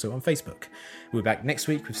we are also on Facebook. We'll be back next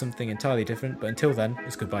week with something entirely different, but until then,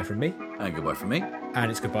 it's goodbye from me. And goodbye from me.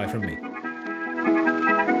 And it's goodbye from me.